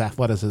everyone his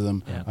athleticism,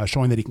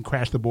 showing that he can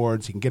crash the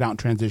boards, he can get out in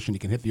transition, he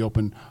can hit the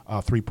open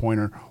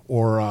three-pointer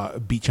or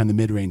beach on the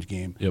mid-range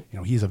game. Yep.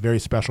 He's a very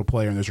special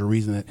player, and there's a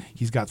reason that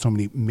he's got so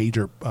many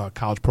major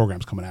college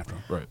programs coming after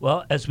him. Right.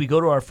 Well, as we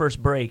go to our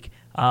first break,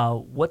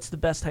 what's the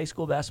best high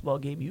school basketball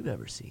game you've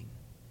ever seen?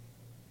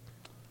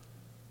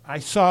 I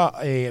saw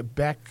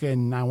back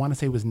in, I want to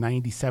say it was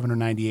 97 or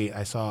 98,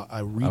 I saw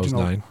a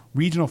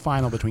regional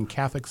final between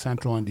Catholic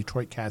Central and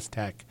Detroit Cass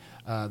Tech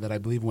that I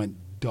believe went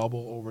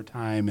double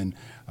overtime, and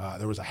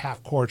there was a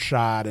half-court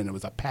shot, and it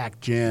was a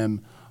packed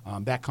gym.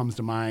 That comes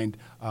to mind.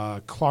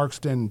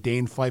 Clarkston,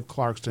 Dane Fife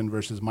Clarkston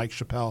versus Mike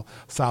Chappelle,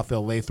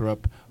 Southfield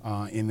Lathrop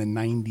in the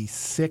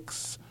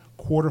 96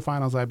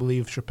 quarterfinals, I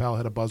believe. Chappelle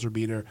had a buzzer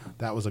beater.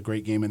 That was a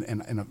great game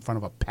in front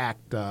of a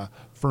packed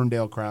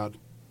Ferndale crowd.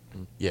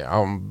 Yeah,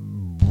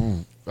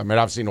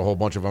 I've seen a whole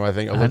bunch of them. I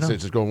think let's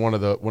just go one of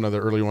the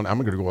early ones. I'm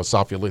going to go with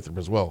Southfield Lathrop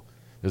as well.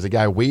 There's a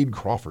guy, Wade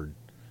Crawford,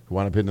 who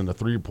wound up hitting a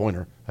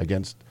 3-pointer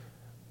against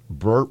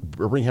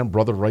Birmingham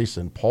Brother Rice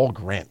and Paul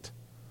Grant.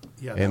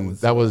 Yeah, and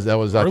that was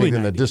I think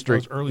in the 90s.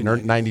 district early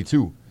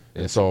 92.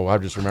 And so I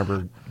just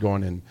remember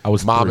going and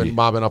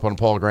mobbing up on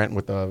Paul Grant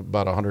with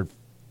about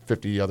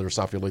 150 other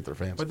Southfield Lathrop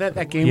fans. But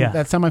that game,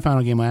 that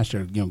semifinal game last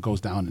year,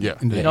 goes down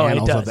into the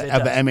annals of the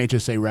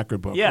MHSA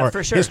record book or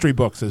for sure. history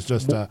books as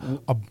just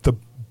the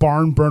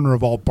barn burner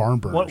of all barn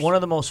burners. One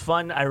of the most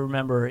fun I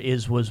remember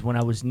was when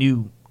I was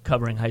new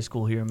covering high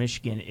school here in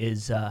Michigan.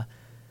 Is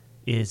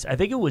I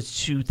think it was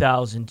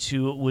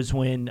 2002. It was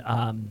when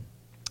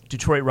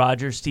Detroit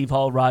Rogers, Steve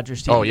Hall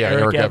Rogers,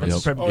 Eric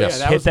Evans hit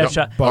that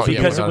shot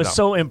because it was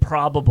so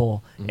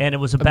improbable, and it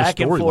was a back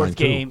and forth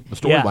game. The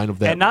storyline of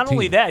that, and not team.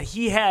 only that,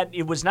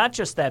 it was not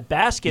just that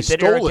basket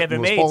that Eric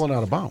Evans made, falling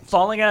out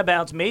of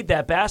bounds, made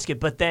that basket,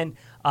 but then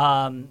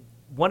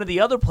one of the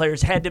other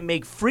players had to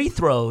make free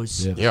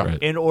throws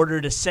in order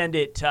to send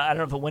it. I don't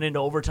know if it went into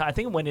overtime. I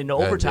think it went into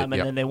overtime,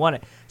 and then they won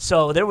it.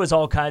 So there was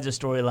all kinds of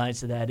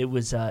storylines to that. It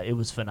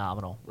was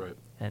phenomenal. Right.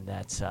 And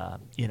that's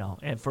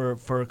and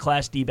for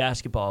Class D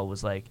basketball, it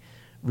was like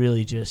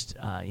really just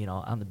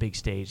on the big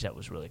stage. That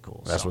was really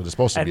cool. That's what it's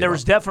supposed to be. And there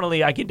was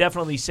I can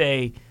definitely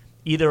say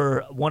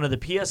either one of the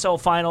PSL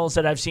finals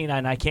that I've seen,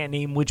 and I can't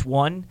name which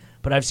one,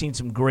 but I've seen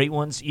some great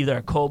ones either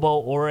at Cobo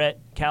or at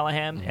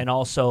Callahan, and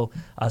also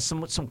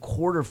some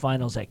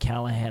quarterfinals at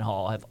Callahan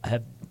Hall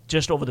have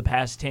just over the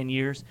past 10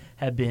 years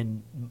have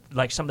been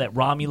like some that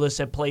Romulus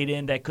had played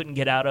in that couldn't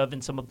get out of,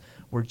 and some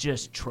were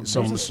just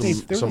tremendous.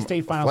 There was a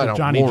state finals with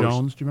Johnny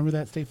Jones. Do you remember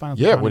that state finals?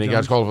 Yeah, when he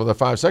got called for the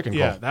 5-second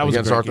call that was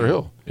against Arthur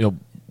game. Hill.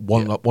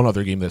 One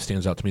other game that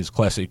stands out to me is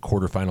Class A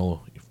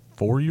quarterfinal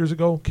 4 years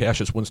ago,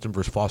 Cassius Winston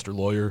versus Foster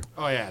Lawyer.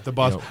 Oh yeah, the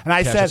buzz. And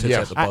I Cassius said, hits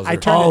at the buzzer. I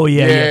turned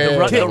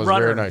the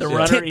runner, nice. the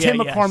runner. Tim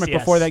McCormick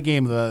before that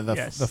game,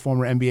 the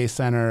former NBA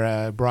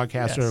center,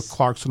 broadcaster,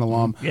 Clarkson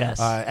alum,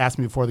 asked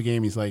me before the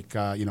game. He's like,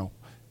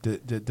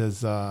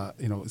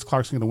 is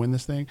Clarkson going to win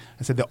this thing?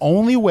 I said the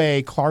only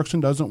way Clarkson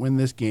doesn't win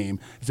this game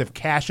is if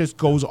Cassius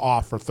goes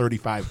off for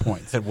 35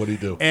 points. And what did he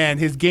do? And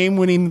his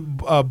game-winning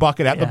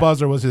bucket at the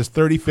buzzer was his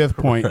 35th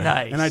point.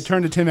 Nice. And I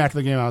turned to Tim after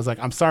the game. I was like,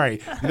 "I'm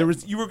sorry. There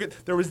was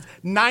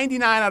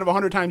 99 out of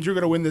 100 times you're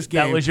going to win this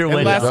game. That was your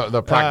win.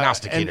 The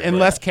prognosticator.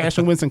 Unless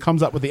Cassius Winston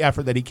comes up with the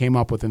effort that he came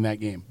up with in that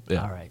game.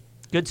 Yeah. All right.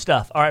 Good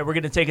stuff. All right, we're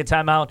going to take a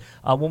timeout.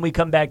 When we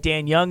come back,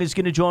 Dan Young is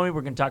going to join me.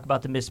 We're going to talk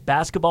about the Miss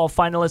Basketball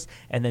finalists,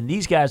 and then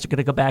these guys are going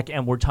to go back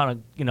and we're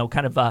kind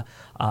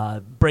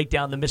of break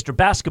down the Mr.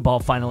 Basketball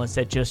finalists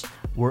that just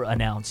were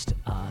announced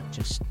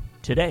just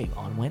today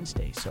on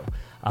Wednesday. So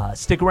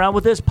stick around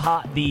with this.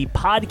 The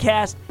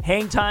podcast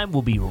Hang Time.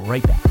 We'll be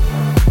right back.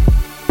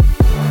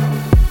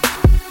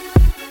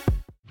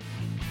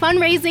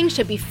 Fundraising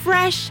should be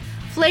fresh,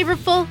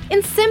 flavorful,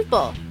 and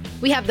simple.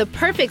 We have the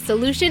perfect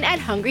solution at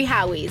Hungry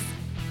Howie's.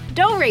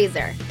 Dough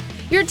Raiser.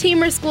 Your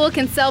team or school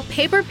can sell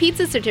paper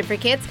pizza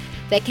certificates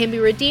that can be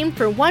redeemed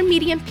for one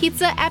medium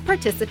pizza at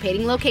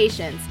participating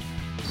locations.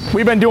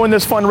 We've been doing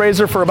this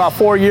fundraiser for about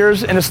 4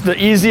 years, and it's the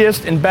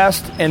easiest and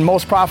best and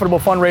most profitable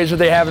fundraiser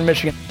they have in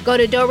Michigan. Go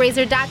to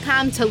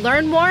doughraiser.com to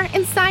learn more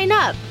and sign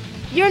up.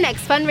 Your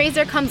next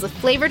fundraiser comes with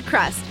flavored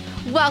crust.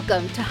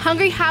 Welcome to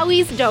Hungry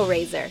Howie's Dough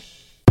Raiser.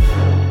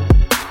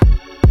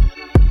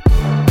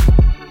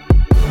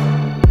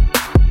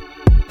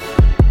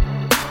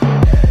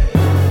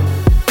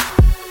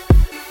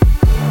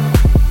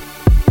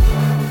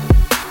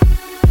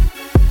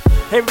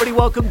 Hey everybody,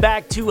 welcome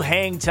back to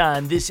Hang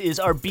Time. This is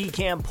our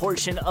BCAM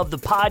portion of the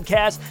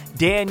podcast.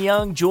 Dan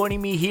Young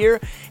joining me here,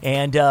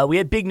 and we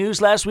had big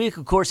news last week.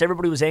 Of course,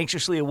 everybody was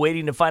anxiously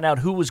awaiting to find out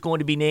who was going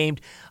to be named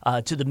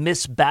to the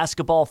Miss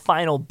Basketball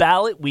final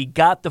ballot. We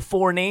got the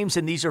 4 names,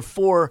 and these are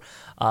 4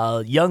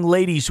 young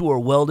ladies who are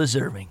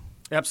well-deserving.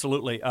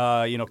 Absolutely.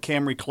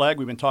 Camry Clegg,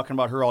 we've been talking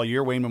about her all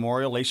year, Wayne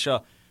Memorial,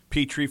 Laisha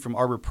Petrie from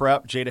Arbor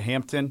Prep, Jada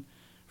Hampton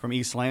from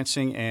East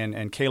Lansing,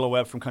 and Kayla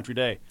Webb from Country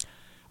Day.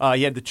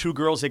 You had the 2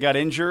 girls that got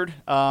injured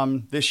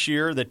this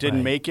year that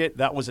didn't make it.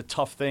 That was a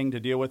tough thing to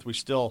deal with. We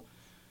still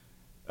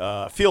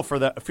feel for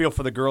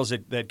the girls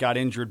that got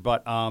injured,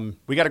 but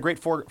we got a great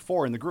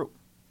four in the group.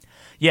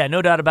 Yeah,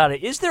 no doubt about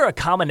it. Is there a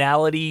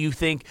commonality, you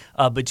think,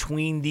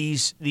 between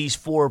these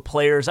 4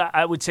 players?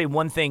 I would say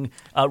one thing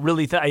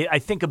I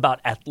think about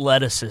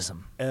athleticism.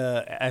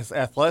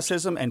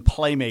 Athleticism and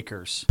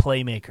playmakers.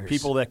 Playmakers.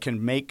 People that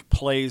can make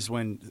plays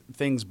when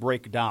things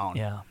break down.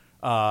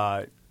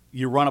 Yeah.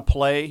 You run a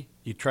play,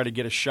 you try to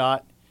get a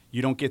shot,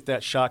 you don't get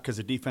that shot because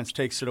the defense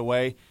takes it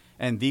away,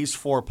 and these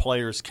 4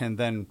 players can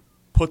then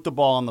put the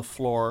ball on the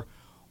floor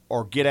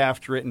or get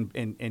after it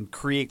and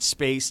create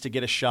space to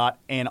get a shot,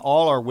 and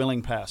all are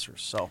willing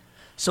passers.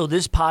 So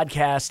this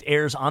podcast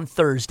airs on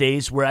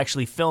Thursdays. We're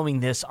actually filming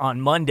this on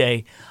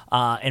Monday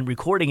and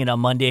recording it on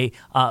Monday.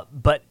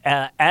 But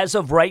as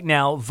of right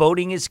now,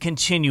 voting is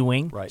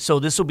continuing. Right. So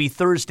this will be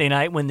Thursday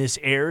night when this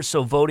airs.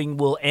 So voting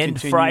will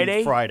end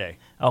Friday.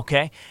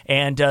 Okay.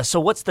 And so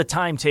what's the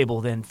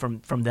timetable then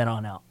from then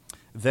on out?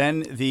 Then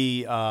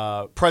the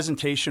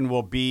presentation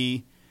will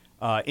be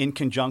in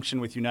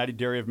conjunction with United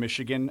Dairy of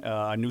Michigan,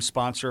 a new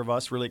sponsor of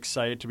us. Really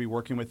excited to be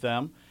working with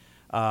them.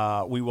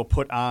 We will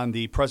put on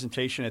the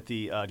presentation at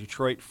the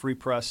Detroit Free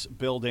Press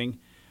building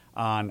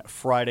on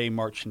Friday,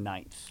 March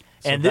 9th.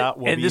 So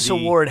this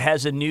award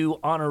has a new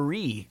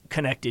honoree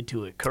connected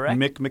to it, correct?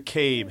 Mick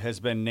McCabe has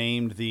been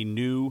named the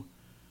new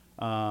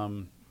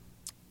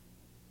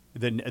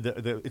it's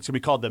going to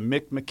be called the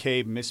Mick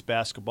McCabe Miss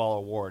Basketball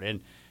Award.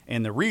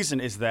 And the reason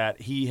is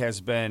that he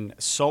has been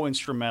so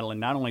instrumental in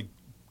not only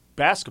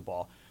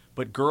basketball,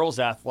 but girls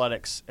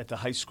athletics at the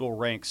high school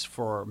ranks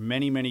for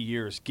many, many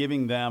years,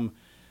 giving them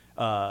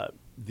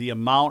the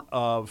amount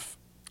of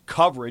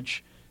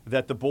coverage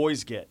that the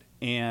boys get.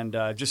 And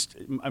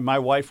my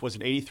wife was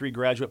an 83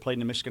 graduate, played in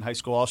the Michigan High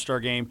School All-Star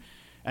Game.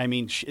 I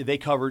mean,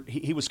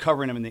 he was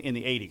covering them in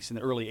the 80s, in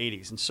the early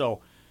 80s. And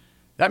so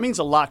that means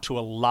a lot to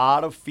a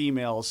lot of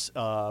females,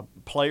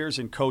 players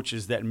and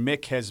coaches, that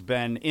Mick has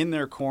been in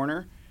their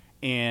corner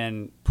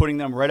and putting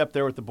them right up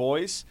there with the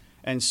boys.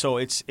 And so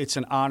it's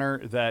an honor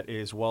that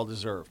is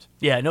well-deserved.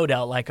 Yeah, no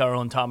doubt, like our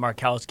own Tom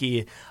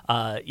Markowski,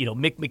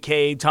 Mick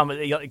McCabe, Tom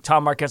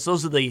Markowski,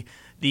 those are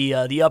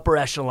the upper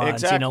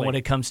echelons, exactly. When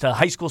it comes to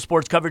high school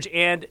sports coverage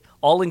and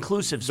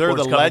all-inclusive They're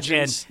sports the coverage.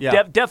 legends.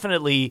 And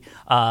definitely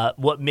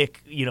what Mick,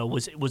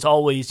 was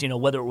always,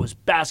 whether it was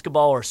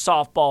basketball or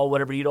softball,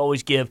 whatever, he'd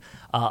always give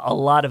a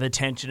lot of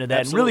attention to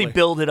that. Absolutely. And really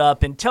build it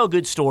up and tell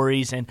good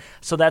stories. And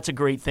so that's a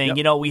great thing.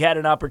 Yep. We had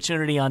an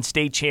opportunity on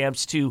State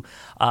Champs to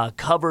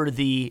cover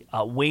the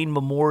Wayne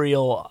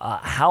Memorial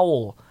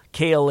Howell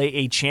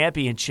KLAA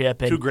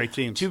championship. And 2 great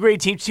teams. 2 great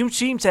teams. 2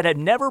 teams that had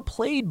never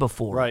played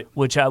before. Right.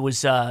 Which I was,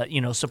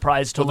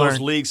 surprised to learn.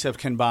 Those leagues have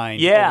combined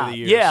Yeah, over the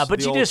years. yeah.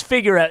 But you just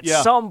figure at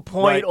some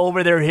point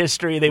over their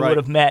history they would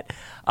have met.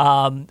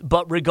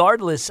 But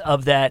regardless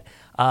of that,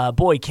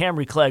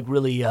 Camry Clegg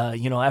really,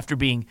 after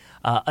being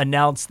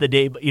announced the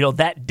day,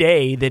 that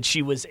day that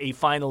she was a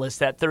finalist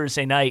that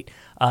Thursday night,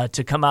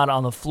 to come out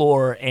on the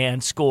floor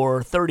and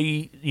score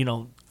 38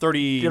 or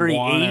 30.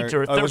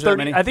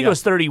 I think it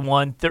was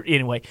 31.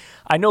 Anyway,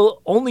 I know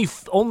only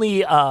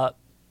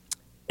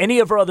any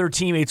of her other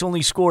teammates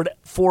only scored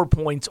 4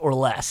 points or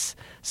less.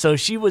 So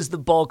she was the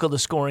bulk of the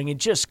scoring and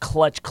just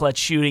clutch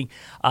shooting.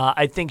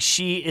 I think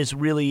she is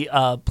really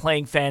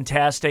playing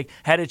fantastic.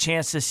 Had a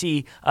chance to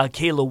see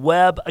Kayla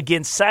Webb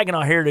against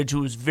Saginaw Heritage,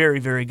 who was very,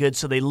 very good.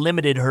 So they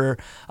limited her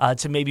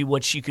to maybe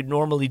what she could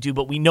normally do.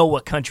 But we know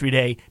what Country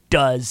Day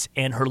does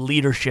and her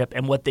leadership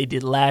and what they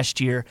did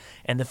last year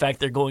and the fact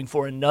they're going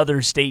for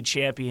another state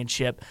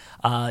championship.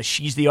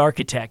 She's the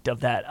architect of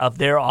that, of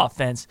their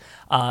offense.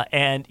 I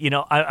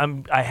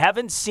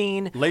haven't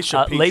seen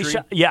Laisha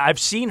Petrie. Yeah, I've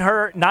seen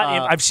her.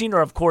 I've seen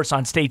her, of course,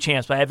 on State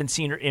Champs, but I haven't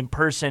seen her in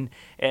person.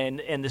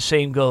 And the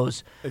same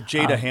goes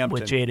Jada Hampton.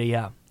 With Jada.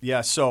 Yeah.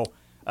 Yeah. So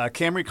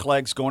Camry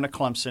Clegg's going to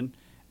Clemson.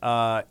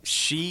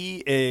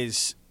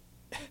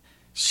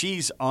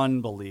 She's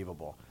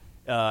unbelievable.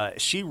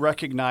 She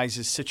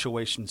recognizes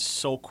situations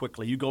so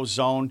quickly. You go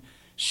zone,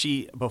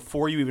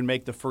 before you even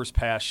make the first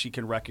pass, she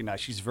can recognize.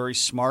 She's very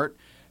smart.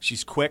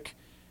 She's quick.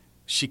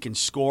 She can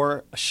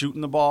score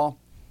shooting the ball.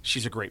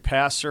 She's a great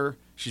passer.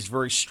 She's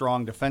very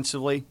strong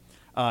defensively.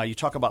 You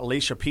talk about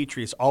Laisha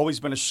Petrie. Has always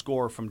been a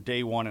scorer from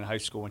day one in high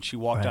school when she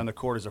walked on the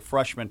court as a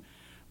freshman.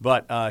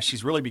 But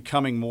she's really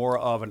becoming more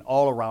of an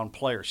all-around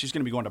player. She's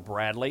going to be going to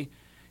Bradley.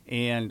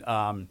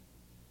 And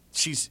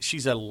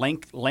she's a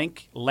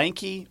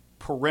lanky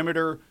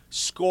perimeter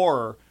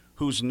scorer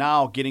who's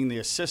now getting the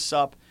assists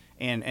up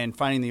and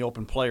finding the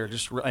open player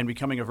and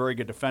becoming a very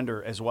good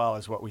defender as well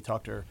as what we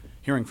talked to her,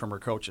 hearing from her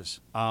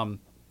coaches.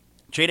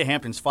 Jada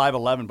Hampton's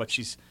 5'11", but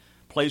she's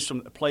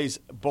plays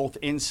both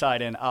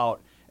inside and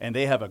out, and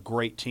they have a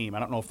great team. I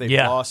don't know if they've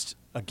lost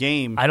a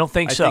game. I don't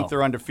think so. I think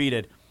they're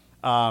undefeated.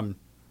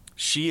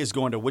 She is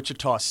going to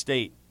Wichita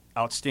State.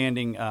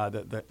 Outstanding,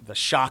 the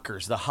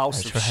Shockers, the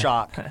House of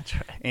Shock. That's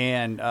right.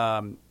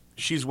 And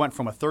she's went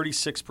from a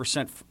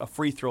 36%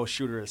 free throw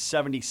shooter to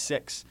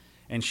 76%,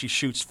 and she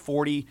shoots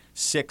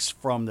 46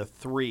 from the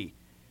three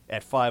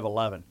at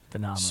 5'11".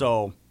 Phenomenal.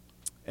 So,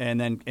 and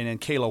then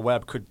Kayla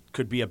Webb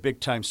could be a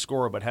big time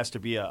scorer, but has to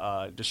be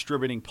a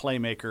distributing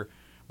playmaker.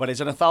 But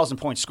is an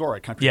 1,000-point scorer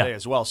at Country Day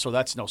as well, so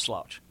that's no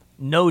slouch.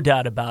 No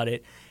doubt about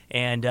it.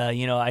 And,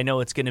 I know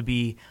it's going to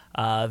be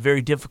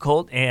very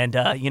difficult. And,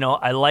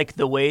 I like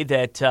the way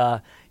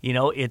that,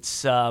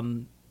 it's,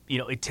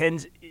 it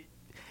tends –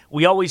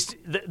 we always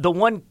 – the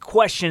one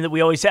question that we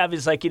always have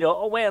is like,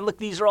 oh, man, look,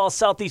 these are all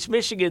Southeast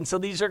Michigan, so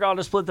these are going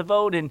to split the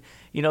vote and,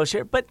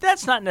 share. But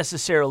that's not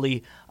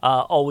necessarily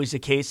always the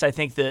case. I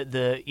think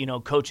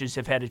the coaches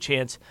have had a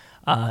chance,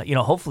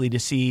 hopefully to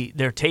see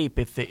their tape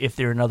if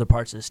they're in other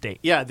parts of the state.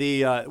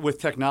 Yeah, with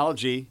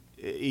technology –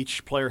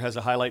 each player has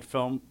a highlight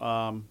film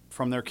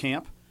from their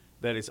camp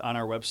that is on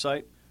our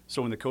website.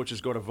 So when the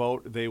coaches go to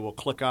vote, they will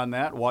click on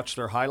that, watch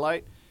their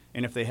highlight,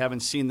 and if they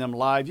haven't seen them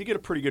live, you get a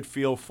pretty good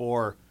feel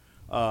for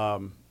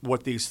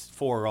what these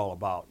four are all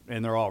about,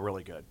 and they're all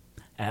really good.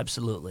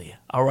 Absolutely.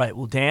 All right,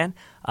 well, Dan,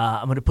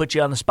 I'm going to put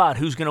you on the spot.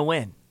 Who's going to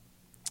win?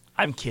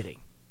 I'm kidding.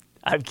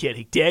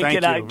 Dan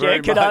cannot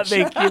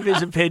give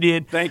his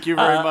opinion. Thank you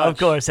very much. Of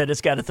course, I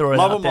just got to throw it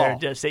out there.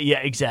 Just say,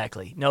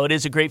 exactly. No, it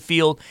is a great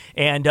field.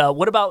 And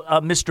what about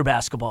Mr.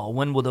 Basketball?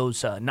 When will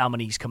those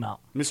nominees come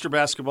out? Mr.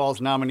 Basketball's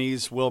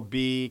nominees will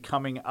be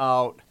coming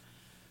out.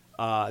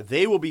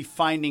 They will be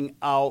finding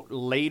out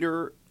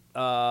later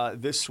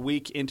this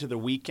week into the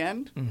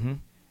weekend. Mm-hmm.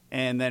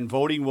 And then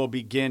voting will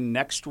begin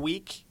next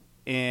week.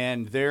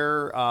 And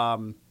their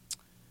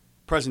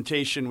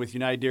presentation with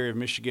United Dairy of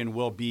Michigan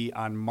will be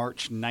on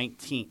March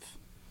 19th.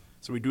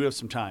 So we do have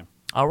some time.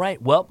 All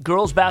right. Well,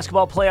 girls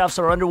basketball playoffs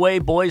are underway.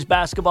 Boys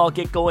basketball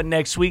get going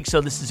next week.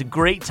 So this is a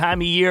great time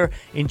of year.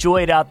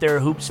 Enjoy it out there,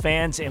 Hoops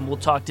fans, and we'll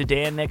talk to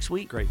Dan next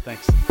week. Great.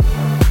 Thanks.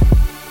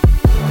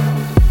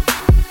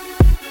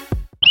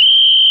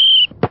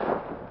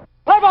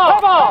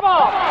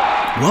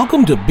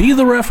 Welcome to Be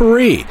the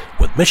Referee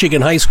with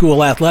Michigan High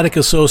School Athletic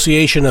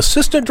Association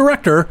Assistant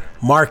Director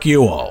Mark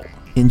Ewell.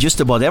 In just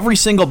about every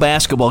single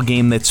basketball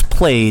game that's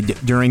played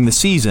during the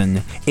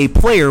season, a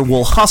player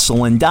will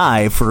hustle and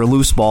dive for a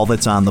loose ball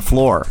that's on the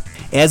floor.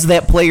 As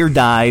that player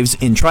dives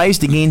and tries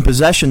to gain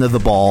possession of the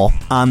ball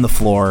on the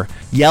floor,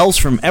 yells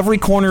from every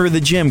corner of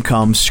the gym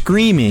come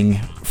screaming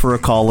for a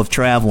call of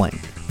traveling.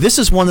 This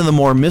is one of the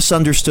more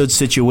misunderstood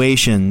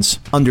situations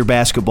under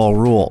basketball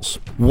rules.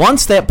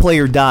 Once that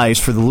player dives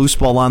for the loose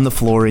ball on the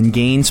floor and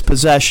gains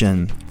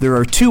possession, there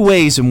are two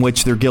ways in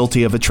which they're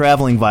guilty of a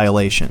traveling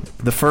violation.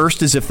 The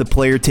first is if the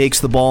player takes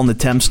the ball and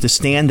attempts to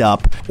stand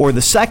up, or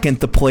the second,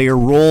 the player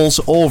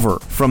rolls over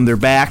from their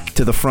back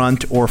to the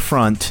front or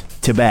front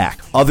to back.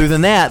 Other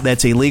than that,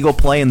 that's a legal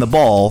play and the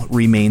ball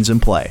remains in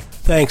play.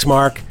 Thanks,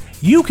 Mark.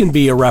 You can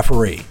be a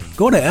referee.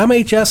 Go to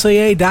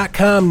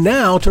MHSAA.com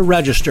now to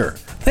register.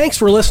 Thanks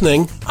for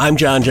listening. I'm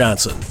John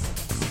Johnson.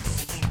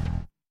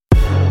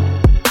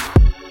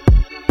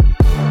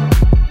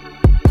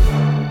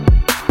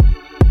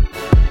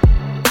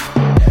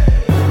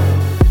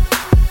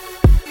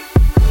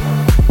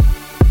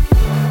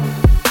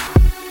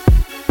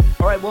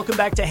 Welcome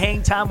back to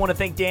Hang Time. I want to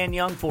thank Dan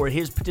Young for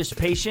his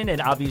participation,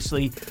 and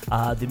obviously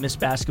the Miss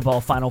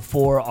Basketball Final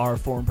Four are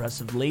four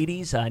impressive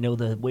ladies. I know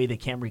the way that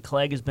Camry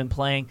Clegg has been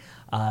playing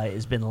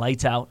has been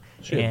lights out.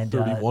 She had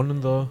 31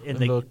 in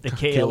the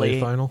KLA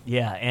final.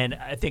 Yeah, and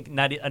I think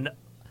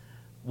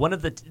one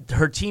of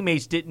her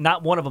teammates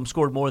not one of them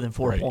scored more than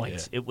 4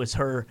 points. Yeah. It was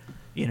her,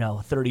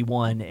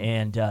 31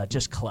 and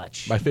just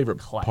clutch. My favorite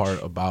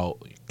part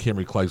about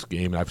Camry Clegg's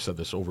game, and I've said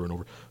this over and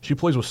over, she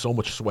plays with so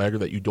much swagger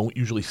that you don't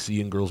usually see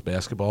in girls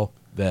basketball.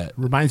 That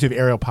reminds you of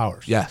Ariel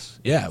Powers. Yes,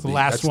 yeah. The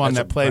last one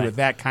that played with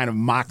that kind of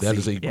moxie. That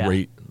is a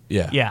great.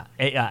 Yeah.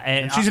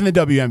 And she's in the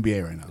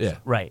WNBA right now. Yeah.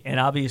 Right. And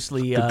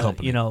obviously,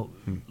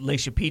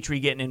 Laisha Petrie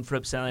getting in for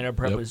Upsilon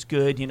Prep was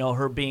good.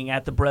 Her being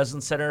at the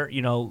Breslin Center,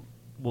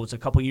 what was a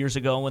couple years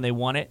ago when they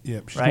won it.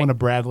 Yeah, she's going to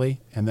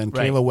Bradley, and then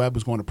Kayla Webb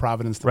was going to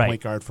Providence, the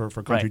point guard for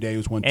Country Day,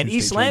 who's won 2 and state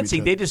East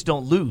Lansing, they just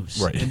don't lose.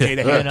 Right. And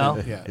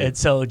Jada Yeah. And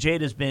so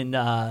Jada's been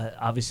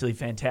obviously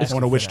fantastic.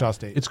 Going to Wichita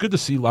State. It's good to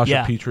see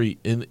Laisha Petrie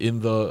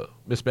in the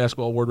Miss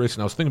Basketball Award race,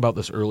 and I was thinking about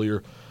this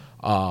earlier.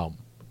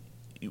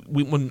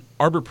 when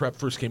Arbor Prep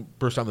first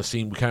burst on the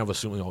scene, we kind of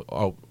assumed,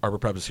 Arbor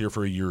Prep is here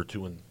for a year or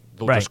two, and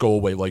they'll just go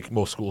away like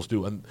most schools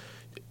do. And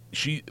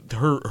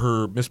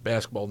her Miss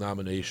Basketball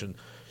nomination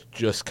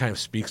just kind of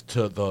speaks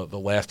to the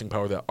lasting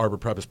power that Arbor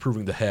Prep is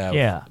proving to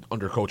have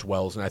under Coach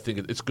Wells, and I think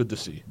it's good to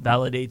see.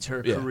 Validates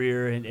her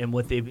career and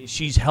what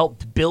she's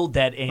helped build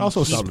that. And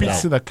also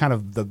speaks to the kind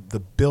of the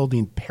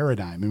building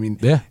paradigm. I mean,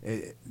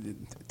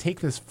 take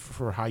this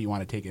for how you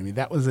want to take it. I mean,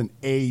 that was an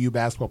AAU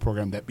basketball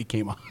program that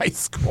became a high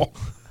school.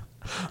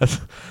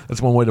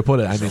 That's one way to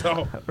put it. I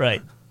mean,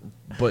 right.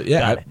 But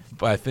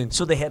I think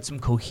so. They had some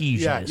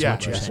cohesion. What you're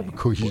saying. Some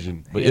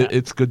cohesion. But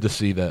it's good to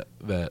see that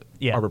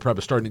Arbor Prep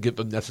is starting to get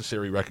the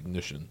necessary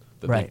recognition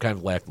that they've kind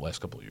of lacked the last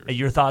couple of years.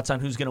 Your thoughts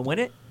on who's going to win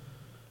it?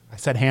 I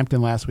said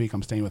Hampton last week.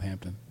 I'm staying with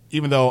Hampton.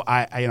 Even though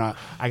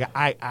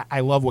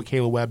I love what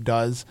Kayla Webb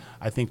does,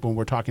 I think when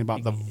we're talking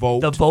about the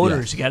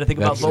voters, you got to think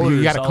about voters.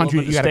 You got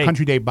a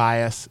country day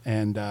bias,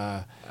 and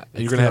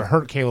it's going to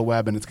hurt Kayla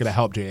Webb, and it's going to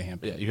help Jada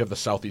Hampton. Yeah, you have the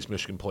Southeast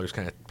Michigan players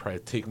kind of probably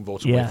taking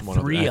votes away from one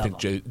another. I think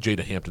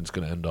Jada Hampton's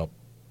going to end up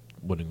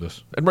winning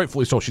this, and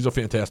rightfully so. She's a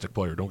fantastic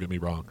player. Don't get me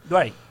wrong.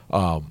 Right.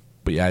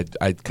 But yeah,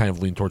 I kind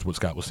of lean towards what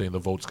Scott was saying. The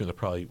vote's going to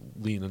probably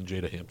lean in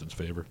Jada Hampton's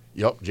favor.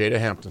 Yep, Jada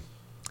Hampton.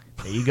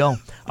 There you go.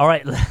 All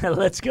right,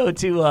 let's go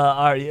to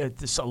our.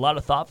 There's a lot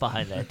of thought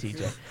behind that,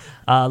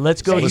 TJ.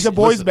 Let's go. He's a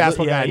boys'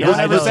 basketball guy. No one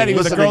ever said he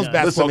was a girls'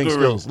 basketball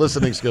guru.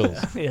 Listening skills.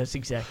 Yes,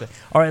 exactly.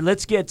 All right,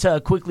 let's get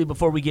quickly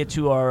before we get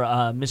to our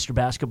Mr.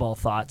 Basketball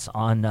thoughts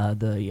on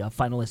the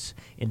finalists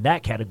in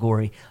that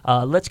category.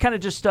 Let's kind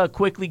of just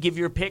quickly give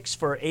your picks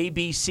for A,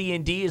 B, C,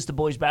 and D as the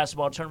boys'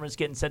 basketball tournament's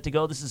getting set to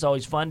go. This is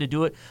always fun to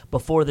do it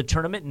before the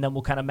tournament, and then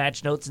we'll kind of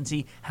match notes and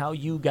see how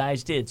you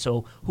guys did.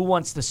 So, who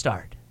wants to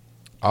start?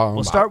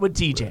 We'll start with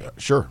TJ.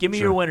 Sure. Give me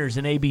your winners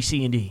in A, B,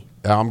 C, and D.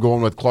 I'm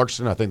going with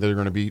Clarkston. I think they're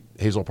going to beat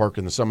Hazel Park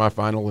in the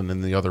semifinal, and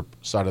then the other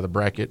side of the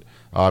bracket,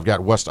 I've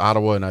got West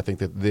Ottawa, and I think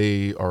that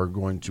they are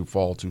going to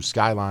fall to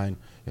Skyline,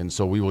 and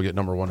so we will get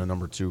number 1 and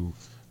number 2,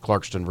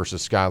 Clarkston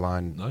versus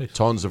Skyline. Nice.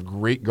 Tons of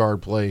great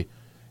guard play,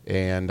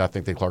 and I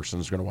think that Clarkston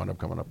is going to wind up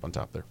coming up on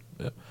top there.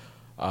 Yeah.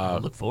 I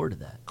look forward to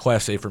that.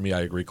 Class A for me, I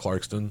agree,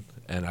 Clarkston,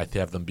 and I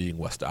have them being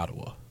West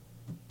Ottawa.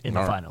 In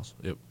the finals.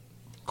 Yep.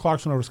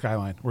 Clarkson over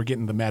Skyline. We're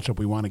getting the matchup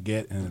we want to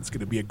get, and it's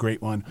going to be a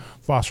great one.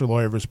 Foster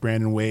Lawyer versus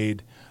Brandon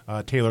Wade,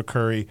 Taylor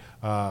Curry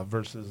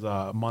versus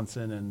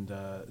Munson, and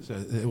so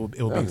it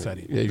will be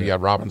exciting. Yeah, you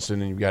got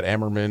Robinson and you got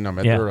Ammerman. I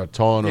mean, there are a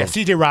ton of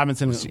C.J.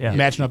 Robinson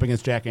matching up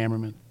against Jack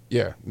Ammerman.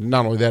 Yeah,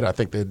 not only that, I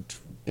think that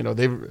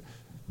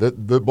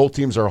the both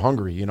teams are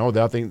hungry.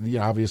 I think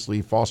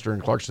obviously Foster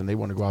and Clarkson, they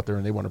want to go out there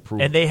and they want to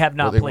prove. And they have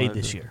not played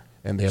this year.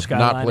 And they have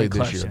not played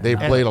this year. They've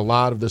played a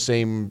lot of the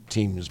same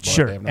teams. But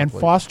sure. They have not and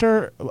played.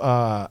 Foster,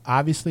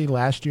 obviously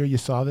last year you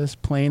saw this,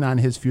 playing on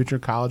his future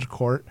college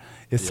court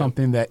is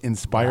something that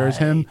inspires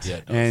him.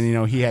 Yeah,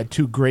 and, he had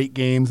 2 great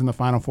games in the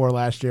Final Four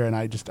last year, and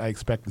I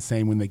expect the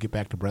same when they get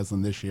back to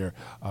Breslin this year,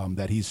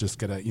 that he's just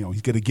going to,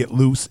 he's going to get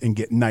loose and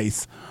get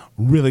nice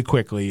really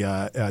quickly,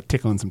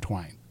 tickling some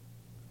twine.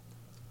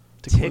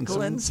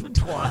 Tickling some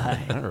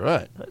twine. All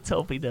right. Let's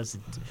hope he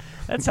doesn't.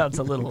 That sounds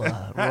a little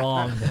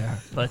wrong there.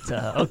 But,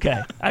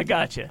 okay, I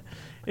got you.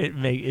 It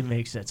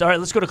makes sense. All right,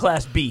 let's go to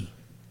Class B.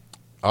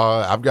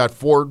 I've got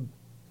Ford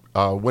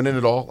winning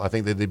it all. I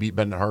think that they beat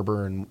Benton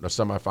Harbor in a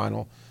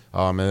semifinal.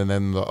 And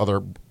then the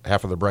other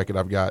half of the bracket,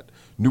 I've got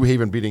New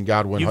Haven beating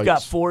Godwin Heights. You've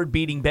got Ford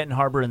beating Benton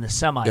Harbor in the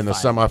semifinal. In the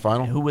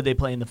semifinal. And who would they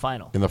play in the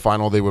final? In the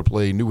final, they would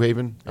play New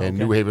Haven, and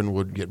New Haven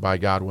would get by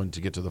Godwin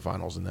to get to the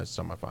finals in that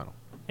semifinal.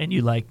 And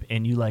you like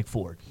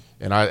Ford.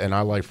 And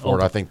I like Ford.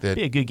 Okay. I think that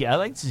be a good game. I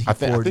like to see Ford.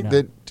 I think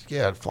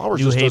that Flowers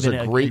New just Haven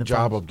does a great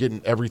job of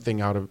getting everything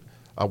out of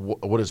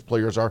what his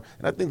players are.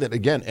 And I think that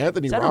again,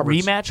 Anthony Is that Roberts.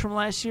 a rematch from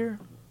last year?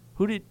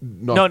 Who did?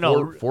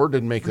 No. Ford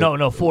didn't make it.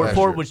 No.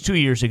 Ford was 2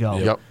 years ago.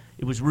 Yep.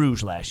 It was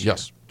Rouge last year.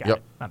 Yes. Got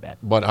it. My bad.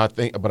 But I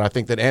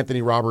think that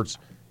Anthony Roberts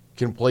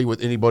can play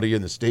with anybody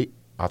in the state.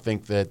 I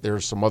think that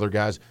there's some other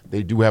guys.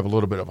 They do have a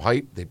little bit of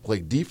height. They play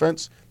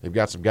defense. They've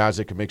got some guys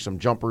that can make some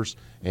jumpers.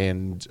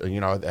 And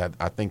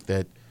I think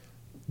that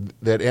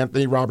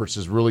Anthony Roberts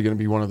is really going to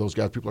be one of those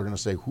guys. People are going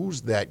to say,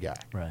 "Who's that guy?"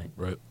 Right.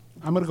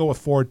 I'm going to go with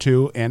Ford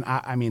too. And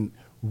I mean,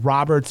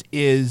 Roberts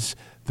is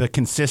the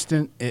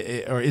consistency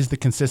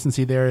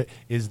there,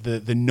 is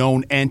the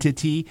known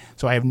entity.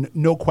 So I have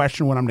no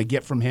question what I'm going to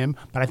get from him.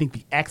 But I think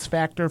the X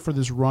factor for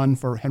this run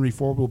for Henry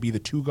Ford will be the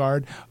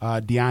 2-guard,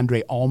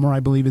 DeAndre Ulmer, I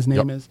believe his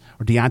name is,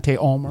 or Deontay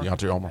Ulmer.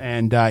 Deontay Ulmer.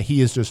 And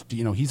he is just,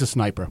 he's a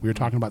sniper. We were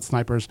talking about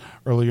snipers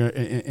earlier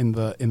in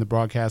the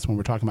broadcast when we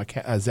were talking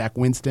about Zach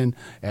Winston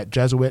at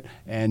Jesuit.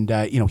 And,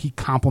 he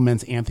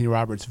complements Anthony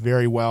Roberts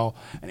very well.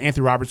 And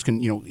Anthony Roberts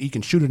he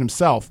can shoot it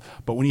himself.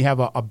 But when you have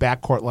a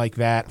backcourt like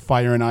that,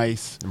 fire and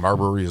ice.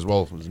 Marbury as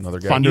well was another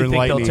guy. Thunder You and think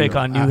lightning. they'll take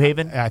on New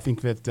Haven? I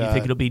think that. You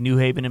think it'll be New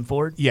Haven and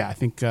Ford? Yeah, I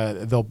think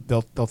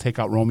they'll take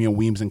out Romeo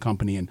Weems and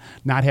company, and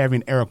not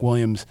having Eric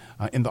Williams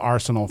in the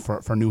arsenal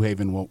for New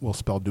Haven will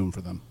spell doom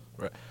for them.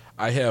 Right.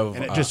 I have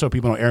And just so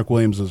people know, Eric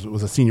Williams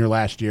was a senior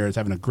last year. Is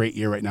having a great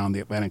year right now in the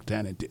Atlantic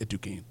 10 at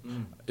Duquesne.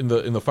 in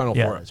the Final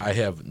Yeah. Four. I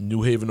have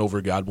New Haven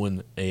over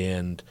Godwin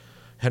and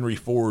Henry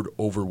Ford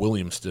over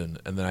Williamston,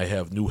 and then I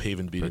have New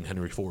Haven beating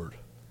Henry Ford.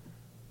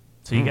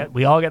 So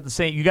we all got the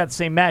same. You got the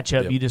same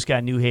matchup. Yep. You just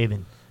got New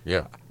Haven.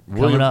 Yeah.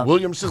 Coming up,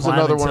 Williamson's climbing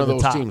another to one of the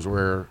those top. teams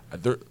where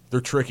They're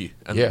tricky,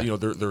 and Yeah.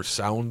 they're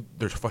sound.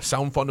 They're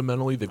sound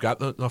fundamentally. They've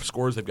got enough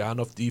scores. They've got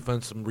enough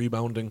defense, some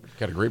rebounding.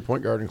 got a great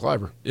point guard in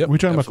Cliver. Yep, We're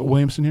talking absolutely. about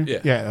Williamson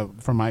here? Yeah.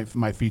 For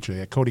my feature.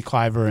 Yeah, Cody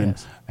Cliver and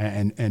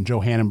Joe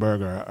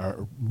Hannenberg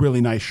are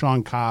really nice.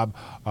 Sean Cobb,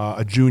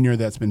 a junior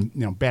that's been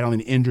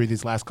battling injury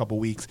these last couple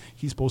weeks.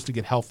 He's supposed to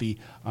get healthy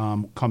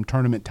come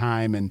tournament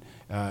time, and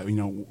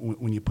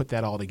when you put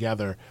that all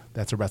together,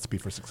 that's a recipe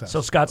for success.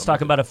 So Scott's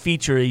talking about a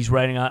feature he's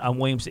writing on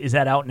Williams. Is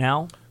that out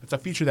now? It's a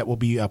feature that will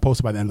be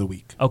posted by the end of the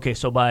week. Okay,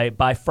 so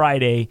by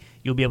Friday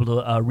you'll be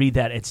able to read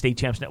that at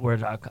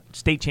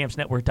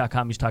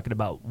statechampsnetwork.com. He's talking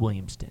about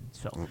Williamston.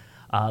 So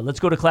let's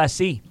go to Class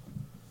C.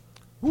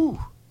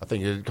 I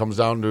think it comes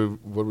down to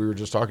what we were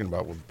just talking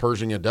about with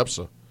Pershing and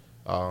DEPSA.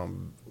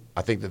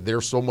 I think that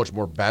they're so much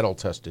more battle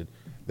tested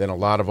than a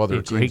lot of other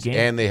A great teams, game.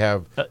 and they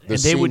have the and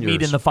they would meet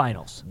seniors. in the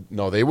finals.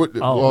 No, they would.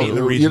 Oh, well, in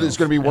the it's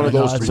going to be one of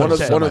No, those. that's One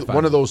what of, I'm one, saying. of,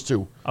 one of those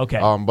two. Okay.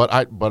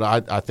 But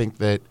I think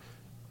that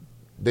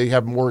they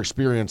have more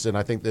experience, and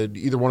I think that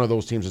either one of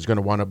those teams is going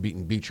to wind up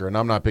beating Beecher. And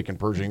I'm not picking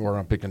Pershing or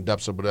I'm picking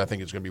DEPSA, but I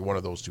think it's going to be one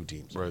of those two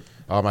teams. Right.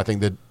 I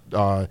think that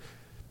I'm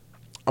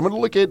going to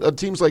look at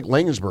teams like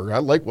Langensburg. I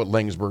like what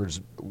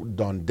Langensburg's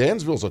done.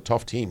 Dansville's a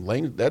tough team.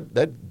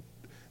 That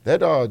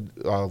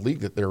league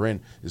that they're in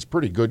is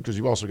pretty good because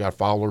you've also got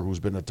Fowler, who's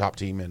been a top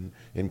team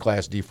in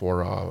Class D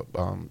for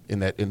in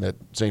that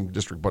same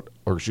district,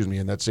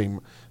 in that same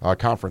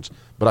conference.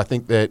 But I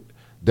think that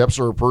DEPSA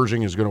or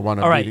Pershing is going to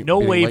wind up All right, beating no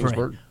beating wavering.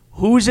 Langensburg.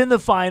 Who's in the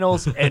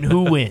finals and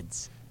who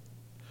wins?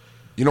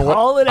 You know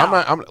Call what? it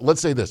out. Let's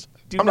say this.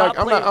 I'm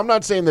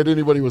not saying that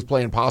anybody was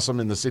playing possum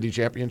in the city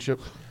championship,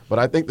 but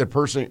I think that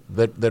Pershing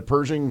that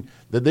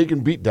they can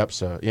beat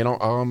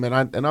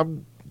DEPSA. And I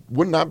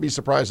would not be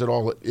surprised at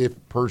all if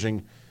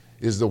Pershing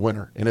is the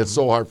winner. And it's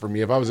so hard for me.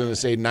 If I was going to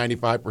say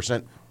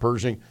 95%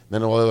 Pershing,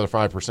 then the other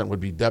 5% would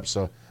be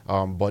DEPSA.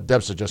 But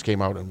DEPSA just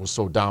came out and was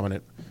so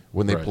dominant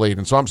when they played,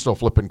 and so I'm still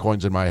flipping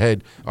coins in my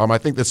head. I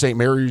think that St.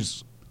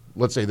 Mary's.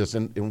 Let's say this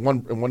in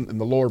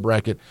the lower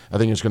bracket, I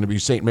think it's going to be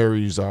St.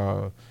 Mary's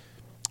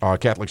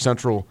Catholic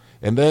Central,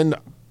 and then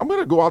I'm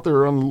going to go out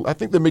there. I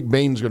think the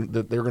McBain's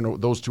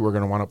those two are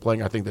going to wind up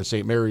playing. I think that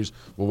St. Mary's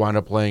will wind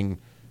up playing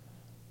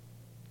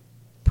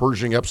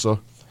Pershing EPSA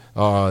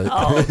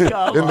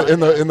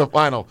in the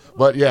final.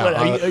 But yeah,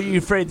 What, are you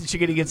afraid that you're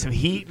going to get some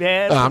heat,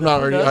 man? I'm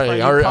not ready.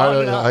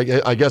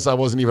 I I guess I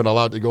wasn't even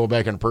allowed to go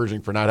back in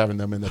Pershing for not having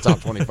them in the top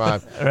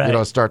 25. Right.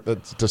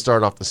 To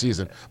start off the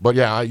season. But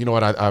yeah, you know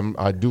what?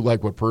 I do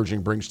like what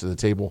Pershing brings to the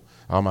table.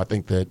 I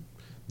think that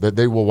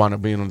they will wind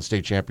up being on the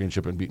state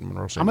championship and beating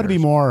Monroe St. I'm going to be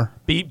Mary's. more.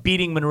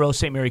 beating Monroe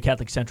St. Mary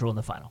Catholic Central in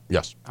the final.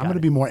 Yes. I'm going to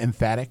be more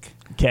emphatic.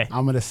 Okay.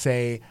 I'm going to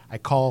say I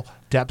call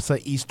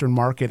DEPSA Eastern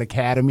Market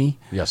Academy.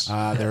 Yes.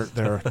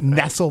 They're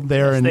nestled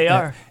there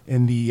Yes,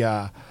 in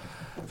the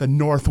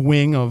north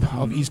wing of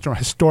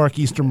historic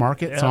Eastern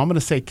Market. Yeah. So I'm going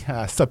to say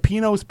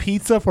Sapino's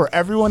Pizza for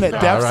everyone at All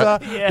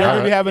DEPSA. right. Yeah. They're going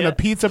to be having Yeah. a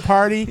pizza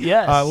party.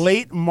 Yes.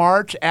 Late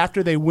March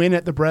after they win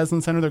at the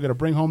Breslin Center. They're going to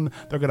bring home.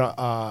 They're going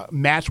to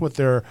match what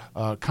their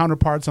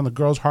counterparts on the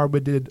girls'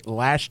 hardwood did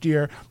last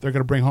year. They're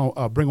going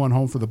to bring one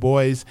home for the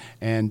boys.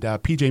 And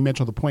PJ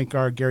Mitchell, the point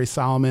guard, Gary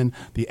Solomon,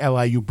 the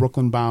LIU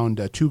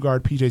Brooklyn-bound two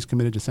guard. PJ's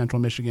committed to Central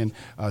Michigan.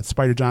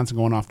 Spider Johnson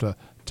going off to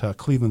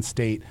Cleveland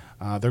State.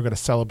 They're going to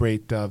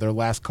celebrate their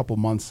last couple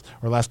months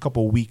or last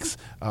couple weeks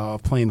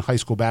of playing high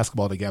school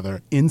basketball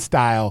together in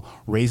style,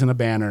 raising a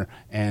banner,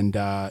 and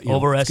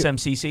Over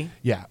SMCC?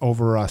 Yeah,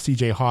 over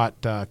CJ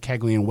Haught,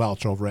 Kegley, and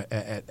Welch over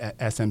at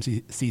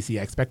SMCC.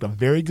 I expect a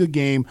very good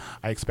game.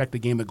 I expect a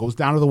game that goes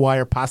down to the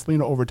wire, possibly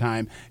into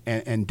overtime,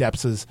 and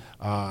DEPSA's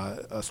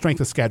strength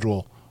of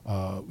schedule,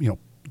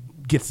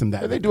 gets them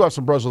that. And they do have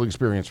some Brazil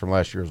experience from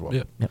last year as well.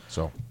 Yeah.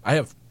 So I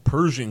have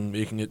Pershing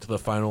making it to the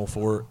Final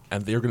Four,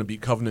 and they're going to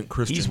beat Covenant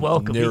Christian He's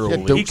welcome.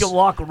 narrowly. He can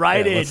walk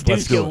right in. let's Duke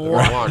do can it.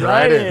 walk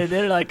right in.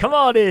 They're like, come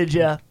on in,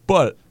 Jeff.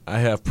 But I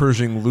have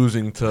Pershing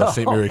losing to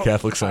St. Mary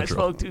Catholic I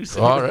Central. spoke too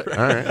soon. all right.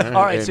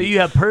 All right, so you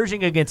have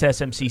Pershing against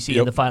SMCC in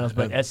Yep. the finals,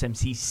 but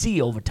SMCC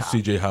over top.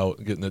 CJ Howe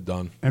getting it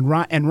done. And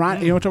Ron,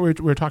 you know what we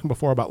were talking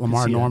before about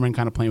Lamar see that. Norman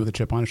kind of playing with a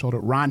chip on his shoulder.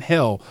 Ron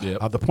Hill,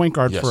 Yep. the point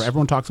guard Yes. for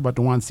everyone talks about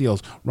DeJuan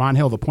Seals. Ron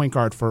Hill, the point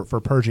guard for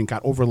Pershing,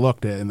 got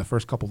overlooked in the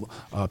first couple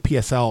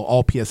PSL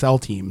all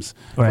PSL teams.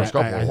 Right. First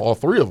couple, all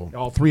three of them.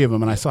 All three of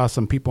them, and I saw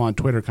some people on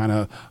Twitter kind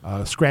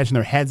of scratching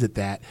their heads at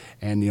that.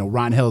 And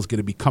Ron Hill is going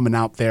to be coming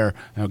out there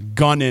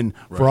gunning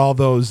for all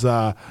those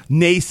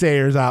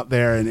naysayers out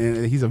there,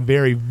 and he's a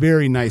very,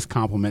 very nice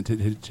compliment to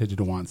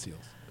DeJuan Seals.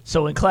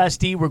 So in Class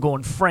D, we're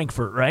going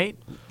Frankfurt, right?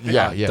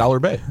 Yeah.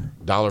 Dollar Bay.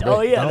 Dollar Bay. Oh,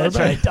 yeah, that's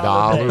right.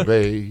 Dollar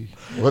Bay.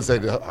 What's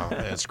that?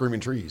 Man, Screaming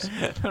Trees.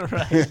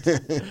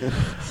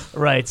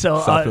 Right. So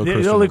Southfield the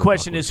Christian only over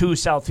question Buckley. is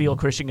who's Southfield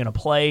Christian going to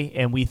play,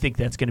 and we think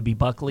that's going to be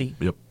Buckley.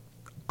 Yep.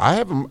 I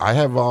have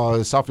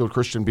Southfield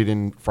Christian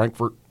beating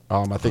Frankfurt.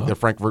 I think that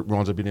Frankfurt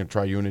winds up beating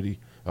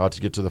Tri-Unity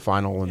to get to the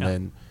final, and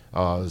then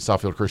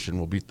Southfield Christian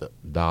will beat the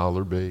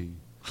Dollar Bay.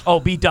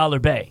 Oh, beat Dollar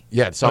Bay.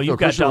 Yeah, so you've Southfield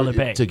got Christian Dollar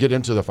Bay. to get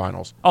into the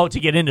finals. Oh, to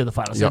get into the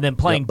finals, Yep, and then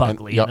playing yep,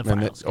 Buckley and, in the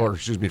finals.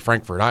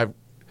 Frankfurt.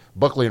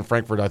 Buckley and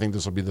Frankfurt, I think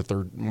this will be the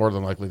third. More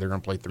than likely, they're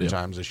going to play three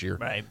times this year.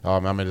 Right. I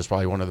mean, it's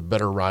probably one of the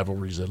better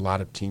rivalries that a lot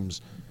of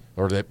teams,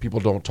 or that people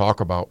don't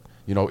talk about,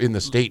 in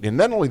the state. And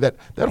not only that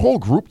whole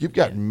group, you've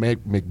got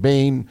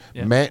McBain,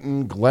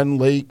 Manton, Glen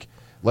Lake,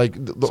 like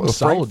the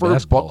solid Frankfurt,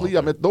 basketball Buckley.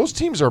 out I mean, those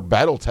teams are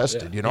battle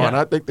tested, and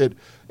I think that,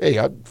 hey,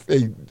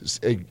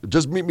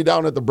 just meet me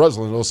down at the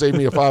Breslin. It'll save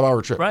me a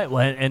 5-hour trip. Right.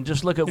 Well, and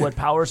just look at what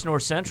Powers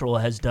North Central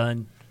has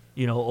done,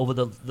 over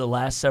the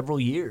last several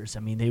years. I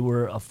mean, they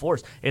were a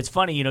force. It's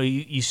funny,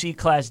 you see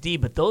Class D,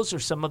 but those are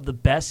some of the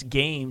best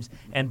games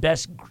and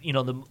best,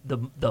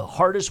 the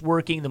hardest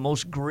working, the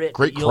most grit.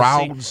 Great you'll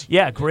crowds. See.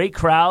 Yeah, great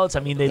crowds. I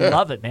mean, they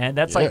love it, man.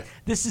 That's like,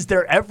 this is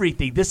their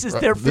everything. This is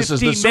their 15 This is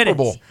the minutes. Super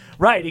Bowl.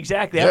 Right,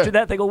 exactly. Yeah. After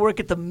that, they go work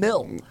at the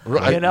mill.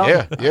 Right.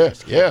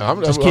 Yeah.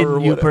 I'm Just kidding,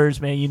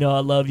 Upers, man. I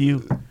love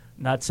you.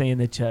 Not saying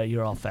that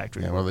you're all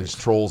factory. Yeah, one of these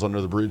trolls under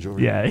the bridge over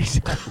Yeah, here.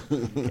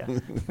 exactly.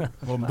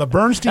 Well, the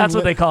Bernstein. That's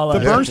what they call the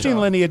us. Bernstein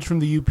lineage from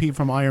the UP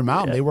from Iron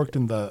Mountain. They worked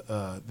in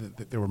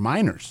they were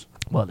miners.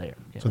 Well, there.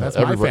 So that's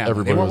my family. They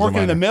everybody weren't was a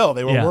working in the miner. mill.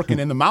 They were Yeah. working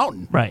in the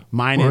mountain. Right.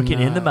 Mining.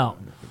 Working in the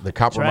mountain. The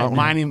Copper right.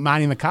 Mountain.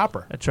 Mining the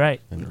copper. That's right.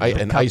 And The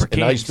ice Copper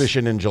Kings.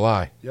 fishing in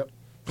July. Yep.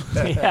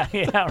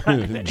 yeah,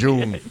 right.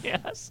 June.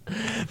 Yes.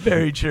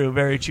 Very true,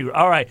 very true.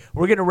 All right,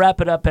 we're going to wrap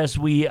it up as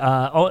we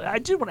I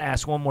did want to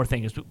ask one more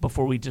thing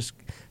before we just,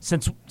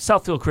 since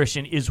Southfield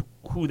Christian is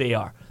who they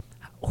are,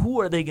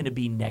 who are they going to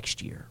be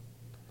next year?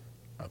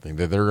 I think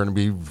that they're going to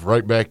be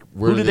right back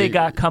where Who do they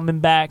got coming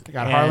back? They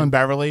got Harlan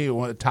Beverly,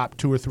 one of the top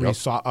 2 or 3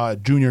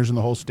 juniors in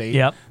the whole state.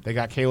 Yep. They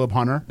got Caleb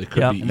Hunter. They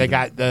could Yep. be And they even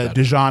got better.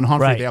 Dejon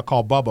Humphrey. Right. They'll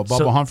call Bubba. So-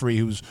 Bubba Humphrey,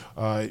 who's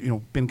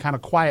been kind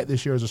of quiet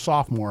this year as a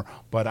sophomore,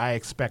 but I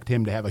expect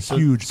him to have a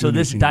huge. So this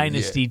junior season.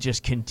 dynasty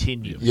just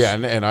continues. Yeah,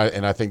 and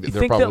I think that You they're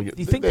think probably. they'll,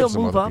 you think they have they'll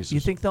some move other up? pieces. You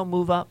think they'll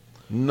move up?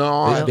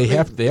 No, They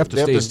have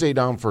to stay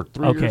down for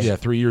 3 Okay. years. Yeah,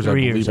 3 years, I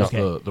 3 believe, years, is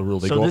okay. the rule.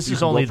 They So go this you is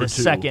can go only for the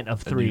 2, second of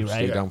and 3, you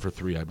stay right? down for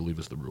 3, I believe,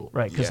 is the rule.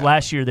 Right, because Yeah.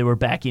 last year they were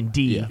back in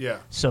D. Yeah. Yeah.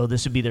 So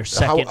this would be their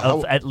second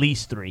how- of at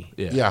least 3.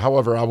 Yeah.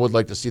 However, I would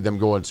like to see them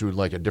go into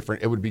like a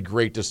different. It would be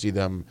great to see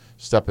them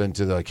step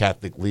into the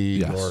Catholic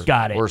League Yes. or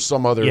Got it. or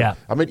some other. Yeah.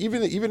 I mean,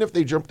 even if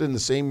they jumped in the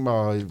same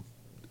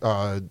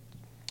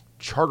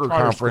charter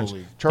conference, school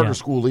league. charter Yeah.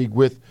 school league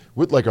with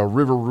like a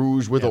River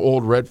Rouge, with the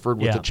Old Redford,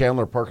 with Yeah. the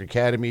Chandler Park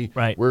Academy,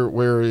 Right.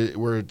 where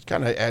it's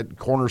kind of add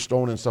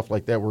Cornerstone and stuff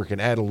like that, where it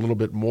can add a little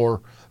bit more.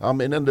 And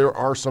then there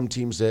are some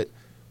teams that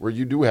where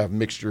you do have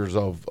mixtures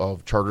of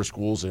charter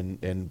schools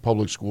and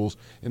public schools,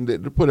 and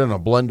to put in a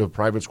blend of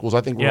private schools. I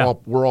think Yeah.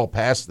 we're all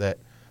past that.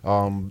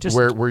 Just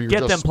where you're get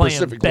just them playing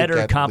specifically better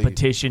Catholic League.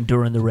 competition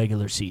during the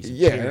regular season.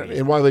 Yeah, period.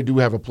 and while they do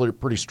have a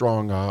pretty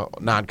strong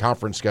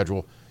non-conference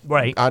schedule,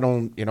 Right. I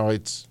don't,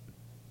 it's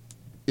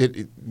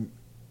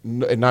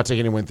and not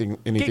taking anything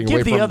Give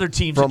away the from other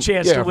teams from, a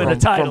chance yeah, to win a from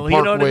title. You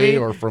know what I Parkway mean?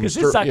 or from Because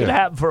it's not going to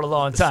happen for a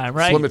long time,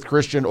 right? Plymouth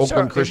Christian, Oakland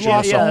Sure. Christian,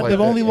 Yeah, stuff yeah. like They've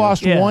that. only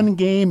lost Yeah. one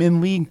game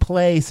in league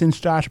play since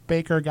Josh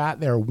Baker got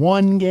there.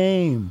 One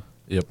game.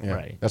 Yep. Yeah.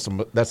 Right.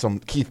 That's some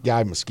Keith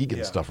Guy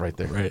Muskegon stuff right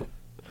there. Right.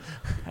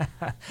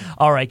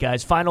 All right,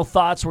 guys. Final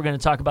thoughts. We're going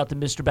to talk about the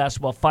Mr.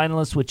 Basketball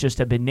finalists, which just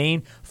have been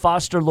named: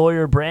 Foster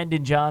Lawyer,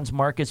 Brandon Johns,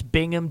 Marcus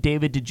Bingham,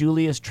 David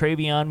DeJulius,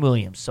 Travion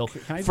Williams. So,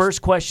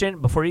 first question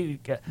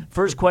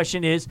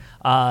is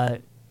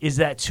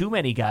that too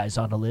many guys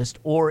on the list,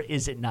 or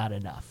is it not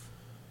enough?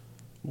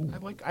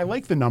 I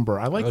like the number.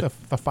 I like the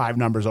 5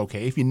 numbers.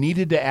 Okay, if you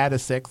needed to add a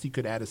 6, you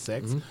could add a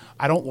 6.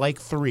 I don't like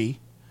 3.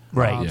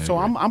 Right. So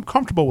I'm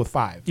comfortable with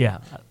 5. Yeah.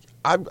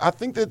 I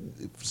think that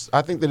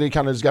it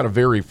kind of has got to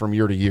vary from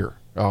year to year.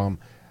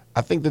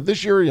 I think that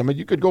this year, I mean,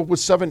 you could go with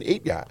 7,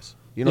 8 guys.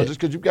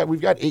 Just because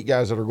we've got 8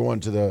 guys that are going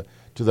to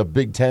the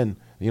Big Ten.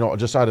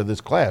 Just out of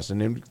this class,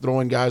 and then throw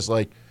in guys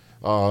like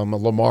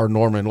Lamar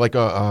Norman, like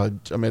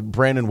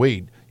Brandon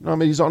Wade.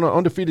 He's on an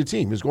undefeated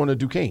team. He's going to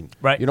Duquesne.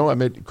 Right.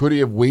 Could he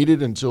have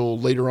waited until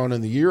later on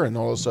in the year, and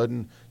all of a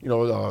sudden,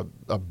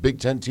 a Big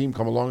Ten team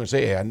come along and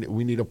say, "Hey,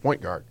 we need a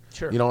point guard."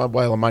 Sure.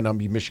 While it might not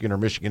be Michigan or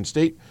Michigan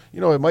State,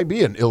 it might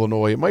be an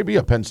Illinois, it might be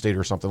a Penn State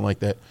or something like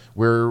that,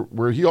 where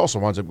he also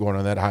winds up going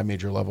on that high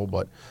major level.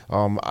 But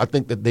I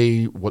think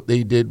that what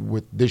they did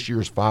with this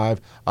year's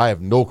 5, I have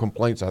no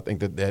complaints. I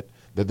think that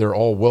they're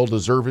all well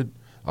deserved.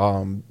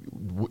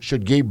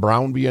 Should Gabe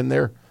Brown be in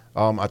there?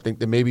 I think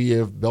that maybe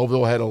if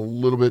Belleville had a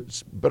little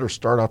bit better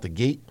start out the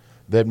gate,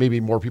 that maybe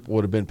more people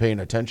would have been paying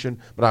attention.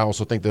 But I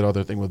also think that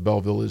other thing with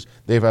Belleville is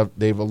they have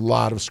a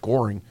lot of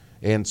scoring,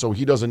 And so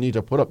he doesn't need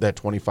to put up that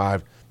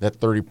 25, that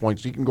 30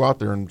 points. He can go out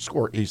there and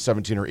score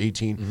 17 or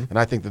 18. And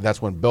I think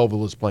that's when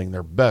Belleville is playing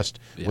their best,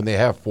 when they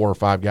have 4 or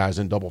 5 guys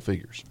in double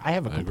figures. I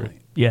have a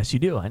complaint. Yes, you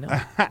do. I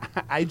know.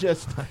 I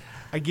just,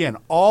 again,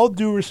 all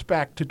due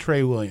respect to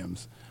Trey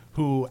Williams,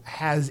 who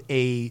has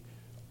a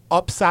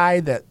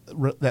upside that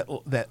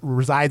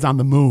resides on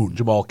the moon.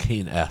 Jamal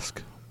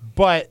Cain-esque.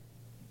 But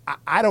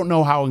I don't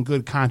know how in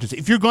good conscience,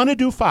 if you're going to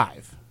do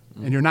 5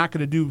 and you're not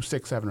going to do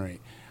 6, 7, or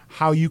 8,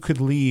 how you could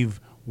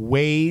leave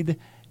Wade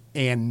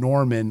and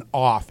Norman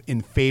off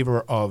in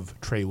favor of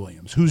Trey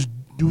Williams, who's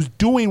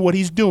doing what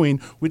he's doing,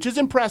 which is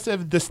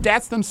impressive. The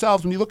stats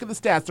themselves, when you look at the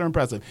stats, they're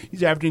impressive.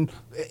 He's averaging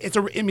it's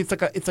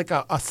like a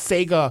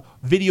Sega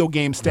video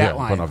game stat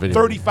line.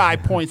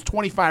 35 points,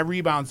 25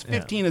 rebounds,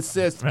 15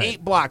 assists,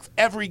 8 blocks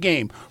every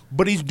game.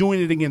 But he's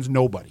doing it against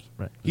nobody.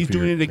 Right. He's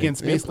doing it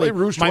against basically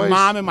my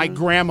mom and my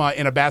grandma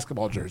in a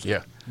basketball jersey.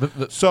 Yeah.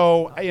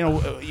 So,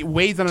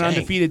 Wade's on an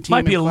undefeated team.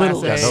 Might be a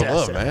little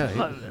excessive.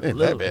 Ain't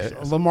that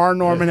bad. Lamar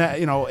Norman,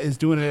 is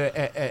doing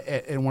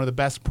it in one of the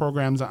best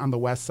programs on the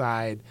West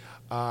Side.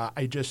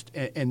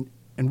 And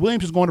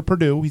Williams is going to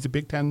Purdue. He's a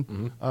Big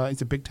Ten.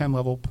 He's a Big Ten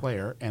level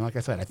player, and like I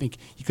said, I think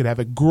he could have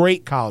a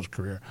great college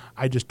career.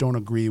 I just don't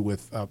agree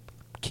with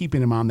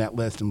keeping him on that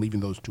list and leaving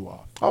those 2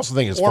 off. I also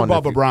think it's or fun.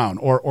 Bubba Brown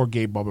or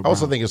Gabe Bubba Brown. I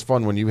also think it's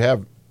fun when you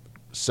have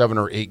 7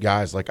 or 8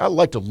 guys. Like I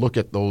like to look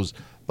at those,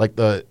 like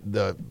the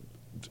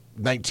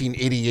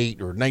 1988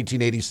 or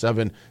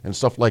 1987 and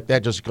stuff like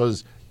that, just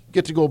because you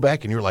get to go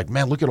back and you're like,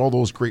 man, look at all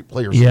those great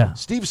players. Yeah.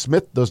 Steve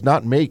Smith does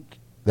not make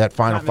that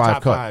Final Not in the 5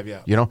 top cut. 5,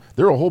 yeah.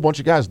 There are a whole bunch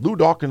of guys. Lou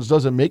Dawkins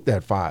doesn't make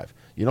that 5.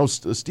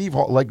 Steve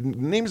Hall, like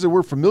names that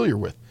we're familiar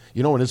with.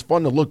 And it's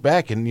fun to look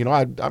back and,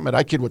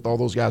 I kid with all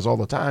those guys all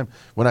the time.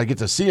 When I get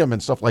to see them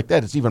and stuff like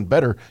that, it's even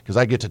better because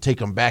I get to take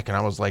them back and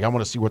I was like, I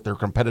want to see what their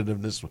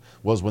competitiveness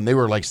was when they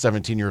were like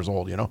 17 years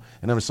old, And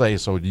I'm saying,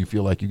 so do you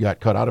feel like you got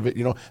cut out of it,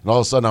 And all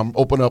of a sudden I'm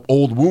opening up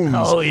old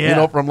wounds,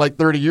 from like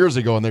 30 years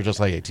ago and they're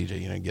just like, hey,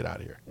 TJ, get out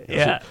of here.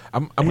 Yeah. So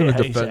I'm going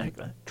to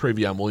defend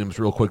Travion Williams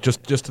real quick,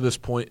 just to this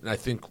point, and I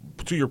think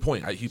to your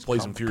point, he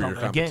plays inferior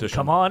competition. Again,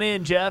 come on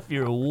in, Jeff.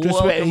 You're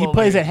he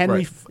plays at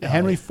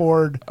Henry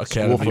Ford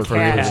School for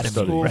Creative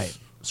Studies. Right.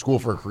 School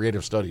for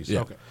Creative Studies.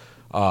 Yeah. Okay.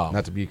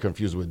 Not to be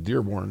confused with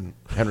Dearborn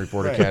Henry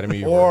Ford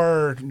Academy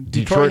or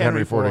Detroit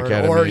Henry Ford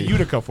Academy or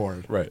Utica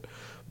Ford. Right.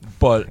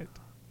 But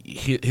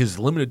his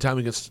limited time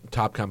against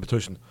top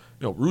competition,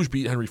 Rouge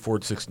beat Henry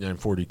Ford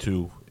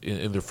 69-42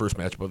 in their first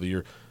matchup of the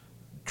year.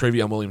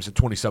 Travion Williams at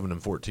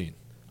 27-14.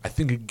 I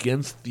think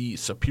against the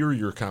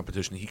superior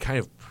competition, he kind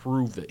of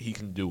proved that he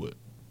can do it.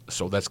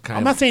 So that's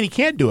I'm not saying he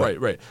can't do it.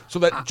 Right. So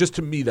that just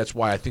to me, that's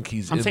why I think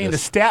he's. I'm saying the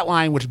stat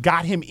line, which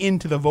got him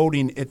into the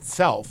voting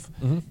itself,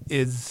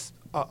 is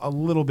a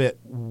little bit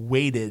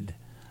weighted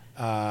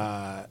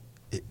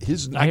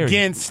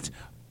against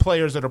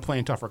players that are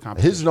playing tougher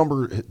competition.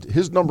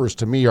 His numbers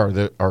to me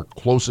are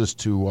closest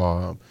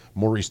to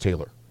Maurice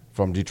Taylor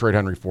from Detroit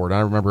Henry Ford.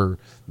 I remember,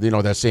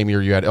 that same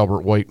year you had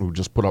Albert White, who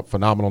just put up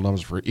phenomenal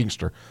numbers for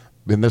Inkster.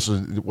 And this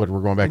is what we're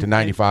going back to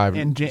 95,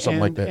 something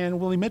like that. And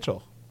Willie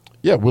Mitchell.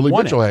 Yeah, Willie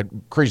Mitchell had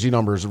crazy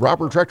numbers.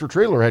 Robert Tractor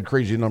Trailer had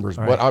crazy numbers,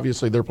 but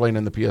obviously they're playing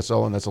in the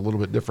PSL, and that's a little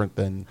bit different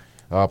than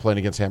playing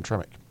against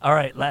Hamtramck. All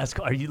right, last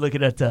call. Are you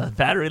looking at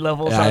battery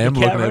levels? Yeah, on I am the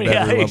looking camera? at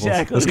battery levels.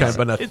 Exactly.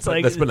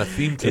 That's been a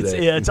theme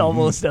today. It's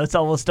almost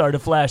starting to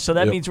flash. So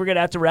that means we're going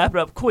to have to wrap it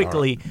up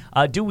quickly.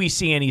 Right. Do we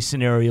see any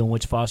scenario in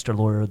which Foster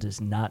Loyola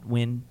does not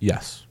win?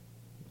 Yes.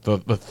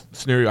 The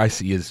scenario I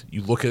see is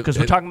you look at... Because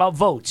we're talking about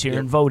votes here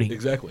and voting.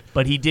 Exactly.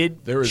 But he did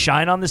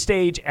shine on the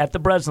stage at the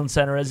Breslin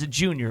Center as a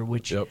junior,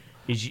 which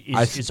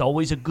is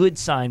always a good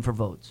sign for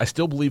votes. I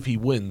still believe he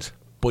wins,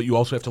 but you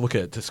also have to look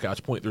at it, to Scott's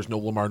point, there's no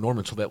Lamar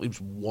Norman, so that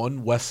leaves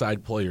one West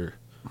Side player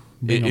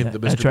in the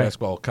Mr.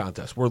 Basketball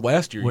contest. Where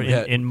last year you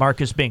had... In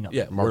Marcus Bingham.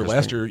 Yeah, where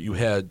last year you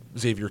had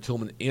Xavier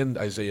Tillman and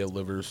Isaiah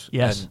Livers,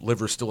 and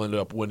Livers still ended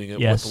up winning it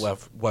with the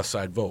West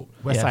Side vote.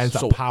 West Side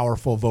is a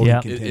powerful voting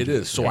contingent. It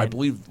is. So I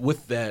believe,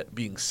 with that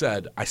being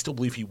said, I still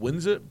believe he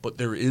wins it, but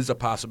there is a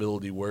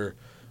possibility where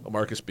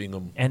Marcus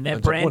Bingham and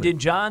that Brandon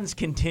Johns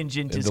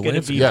contingent is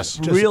going to be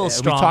real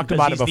strong. We talked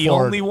about it before. He's the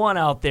only one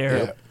out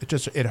there. Yeah,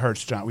 it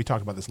hurts John. We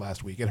talked about this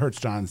last week. It hurts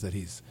Johns that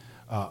he's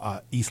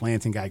East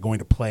Lansing guy going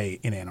to play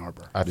in Ann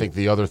Arbor. I think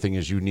the other thing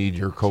is you need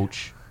your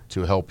coach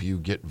to help you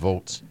get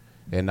votes.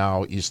 And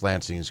now East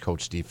Lansing's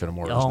coach Steve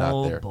Finnemore is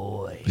not there. Oh,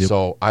 boy.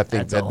 So I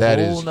think that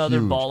is huge.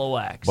 Another ball of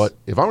wax. But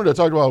if I'm going to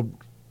talk about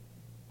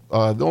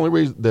the only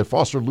way that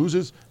Foster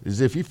loses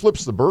is if he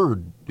flips the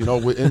bird,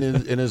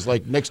 in his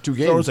like next 2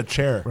 games. Throws a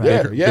chair.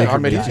 Right. Yeah. I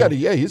mean,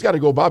 he's got to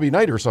go Bobby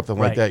Knight or something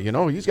like that.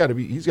 He's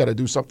got to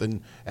do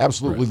something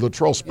absolutely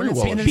Latrell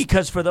Sprewell.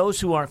 Because for those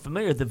who aren't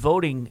familiar, the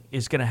voting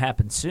is going to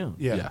happen soon.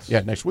 Yeah,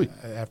 next week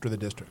after the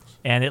districts,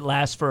 and it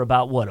lasts for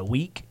about a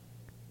week.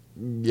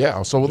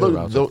 Yeah, so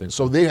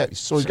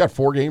he's got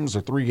 4 games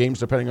or 3 games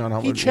depending on how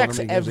much he checks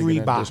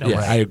every box.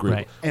 Yeah, I agree.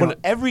 Right. And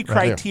every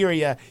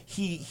criteria,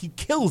 he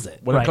kills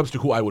it. When it comes to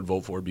who I would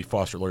vote for, it'd be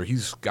Foster Loyer.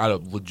 He's got a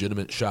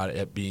legitimate shot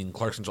at being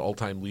Clarkson's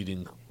all-time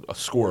leading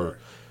scorer.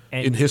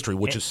 in history,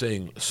 which is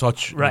saying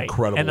such an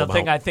incredible And the amount.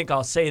 thing I think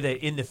I'll say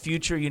that in the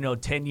future,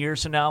 10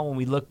 years from now, when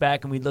we look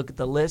back and we look at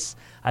the list,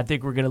 I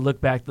think we're going to look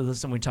back at the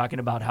list and we're talking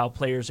about how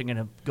players are going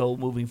to go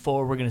moving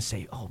forward. We're going to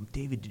say, oh,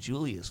 David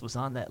DeJulius was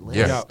on that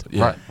list.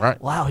 Yeah. Right.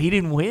 Wow, he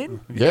didn't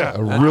win? Yeah,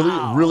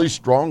 a really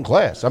strong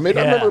class. I mean,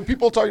 I remember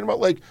people talking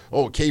about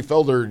Kay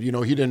Felder,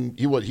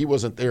 he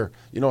wasn't there.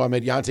 I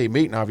mean, Yante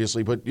Maton,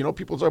 obviously, but,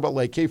 people talk about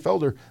Kay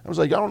Felder. I was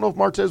like, I don't know if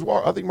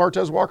I think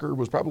Martez Walker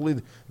was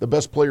probably the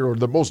best player or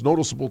the most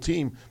noticeable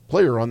team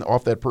player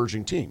off that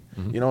Pershing team.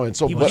 And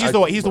so he's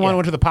the one who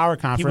went to the Power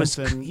Conference.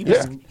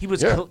 He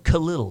was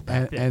Khalil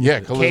back then.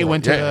 Khalil. Kay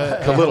went to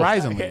the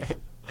Horizon League.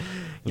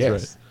 Yes.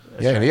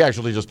 Right. Yeah, and he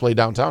actually just played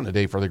downtown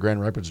today for the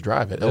Grand Rapids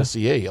Drive at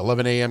LCA,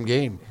 11 a.m.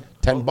 game,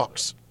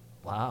 $10.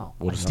 Wow.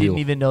 I didn't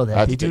even know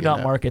that. They do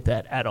not market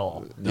that at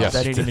all. Yes.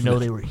 I didn't even know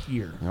they were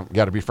here.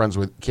 Got to be friends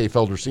with Kay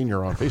Felder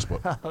Sr. on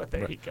Facebook.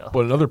 There you go.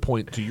 But another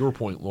point, to your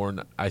point,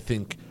 Lauren, I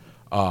think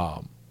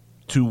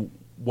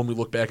when we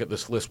look back at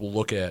this list, we'll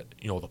look at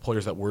the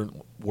players that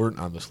weren't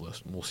on this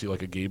list, and we'll see a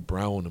Gabe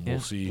Brown, and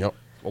we'll see a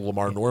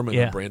Lamar Norman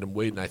and Brandon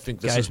Wade, and I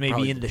think this guys is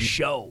maybe in the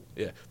show.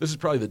 Yeah, this is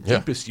probably the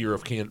deepest year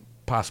of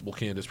possible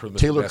candidates for the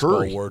Taylor Basketball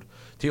Curry. Award.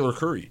 Taylor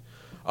Curry.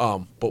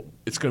 But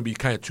it's going to be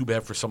kind of too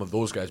bad for some of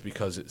those guys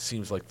because it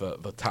seems like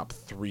the top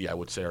three, I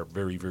would say, are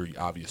very, very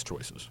obvious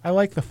choices. I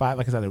like the 5.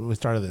 Like I said, we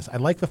started this. I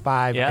like the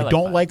 5. Yeah, I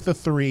don't like the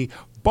 3.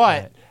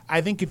 But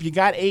I think if you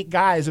got 8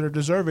 guys that are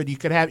deserving, you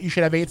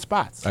should have 8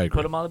 spots. I agree.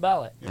 Put them on the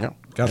ballot. Yeah.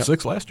 Got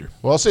 6 last year.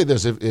 Well, I'll say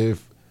this: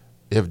 if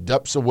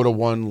DEPSA would have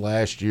won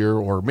last year,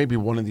 or maybe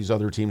one of these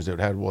other teams that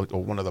had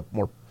one of the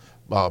more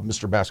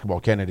Mr. Basketball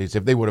candidates,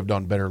 if they would have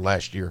done better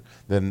last year,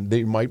 then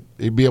they'd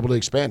be able to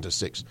expand to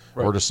 6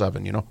 or to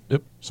 7.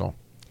 Yep. So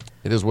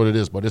it is what it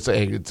is. But it's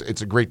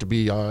a great to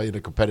be in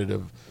a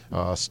competitive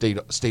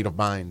state of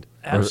mind.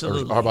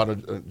 Absolutely. Or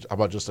how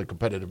about just a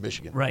competitive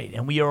Michigan? Right,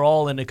 and we are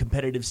all in a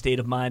competitive state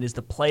of mind as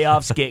the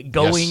playoffs get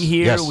going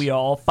here. Yes. We are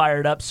all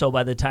fired up, so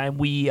by the time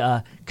we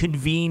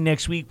convene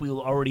next week, we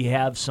will already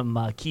have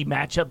some key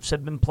matchups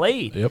have been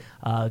played. Yep.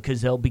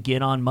 Because they'll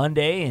begin on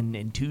Monday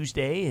and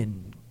Tuesday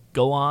and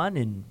go on,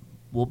 and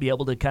we'll be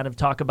able to kind of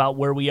talk about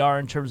where we are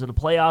in terms of the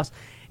playoffs.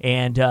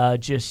 And we'll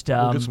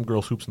get some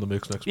girls hoops in the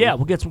mix next week. Yeah,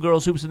 we'll get some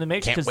girls hoops in the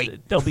mix because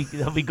they'll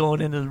be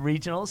going into the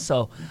regionals.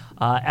 So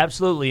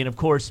absolutely, and of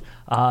course,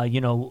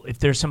 if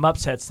there's some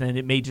upsets, then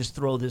it may just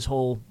throw this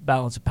whole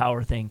balance of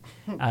power thing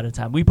out of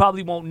time. We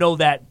probably won't know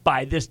that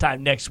by this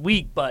time next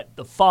week, but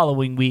the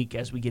following week,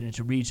 as we get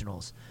into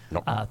regionals,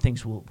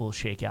 things will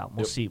shake out.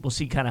 We'll see. We'll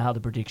see kind of how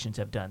the predictions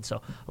have done.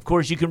 So of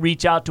course, you can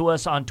reach out to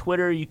us on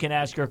Twitter. You can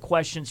ask your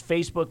questions.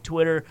 Facebook,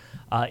 Twitter,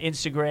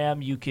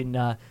 Instagram. You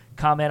can.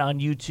 Comment on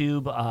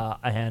YouTube,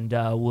 and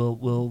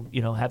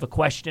we'll have a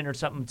question or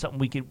something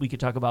we could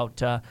talk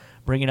about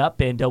bringing up.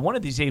 And one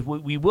of these days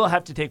we will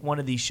have to take one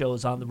of these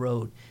shows on the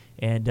road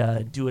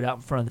and do it out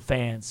in front of the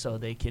fans so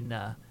they can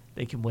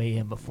weigh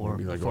in before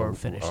we're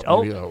finished.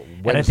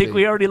 And I think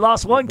we already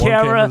lost one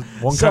camera.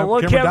 One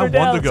camera down.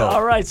 One to go.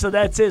 All right, so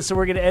that's it. So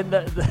we're gonna end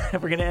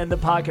the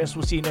podcast.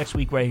 We'll see you next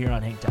week right here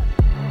on Hang Time.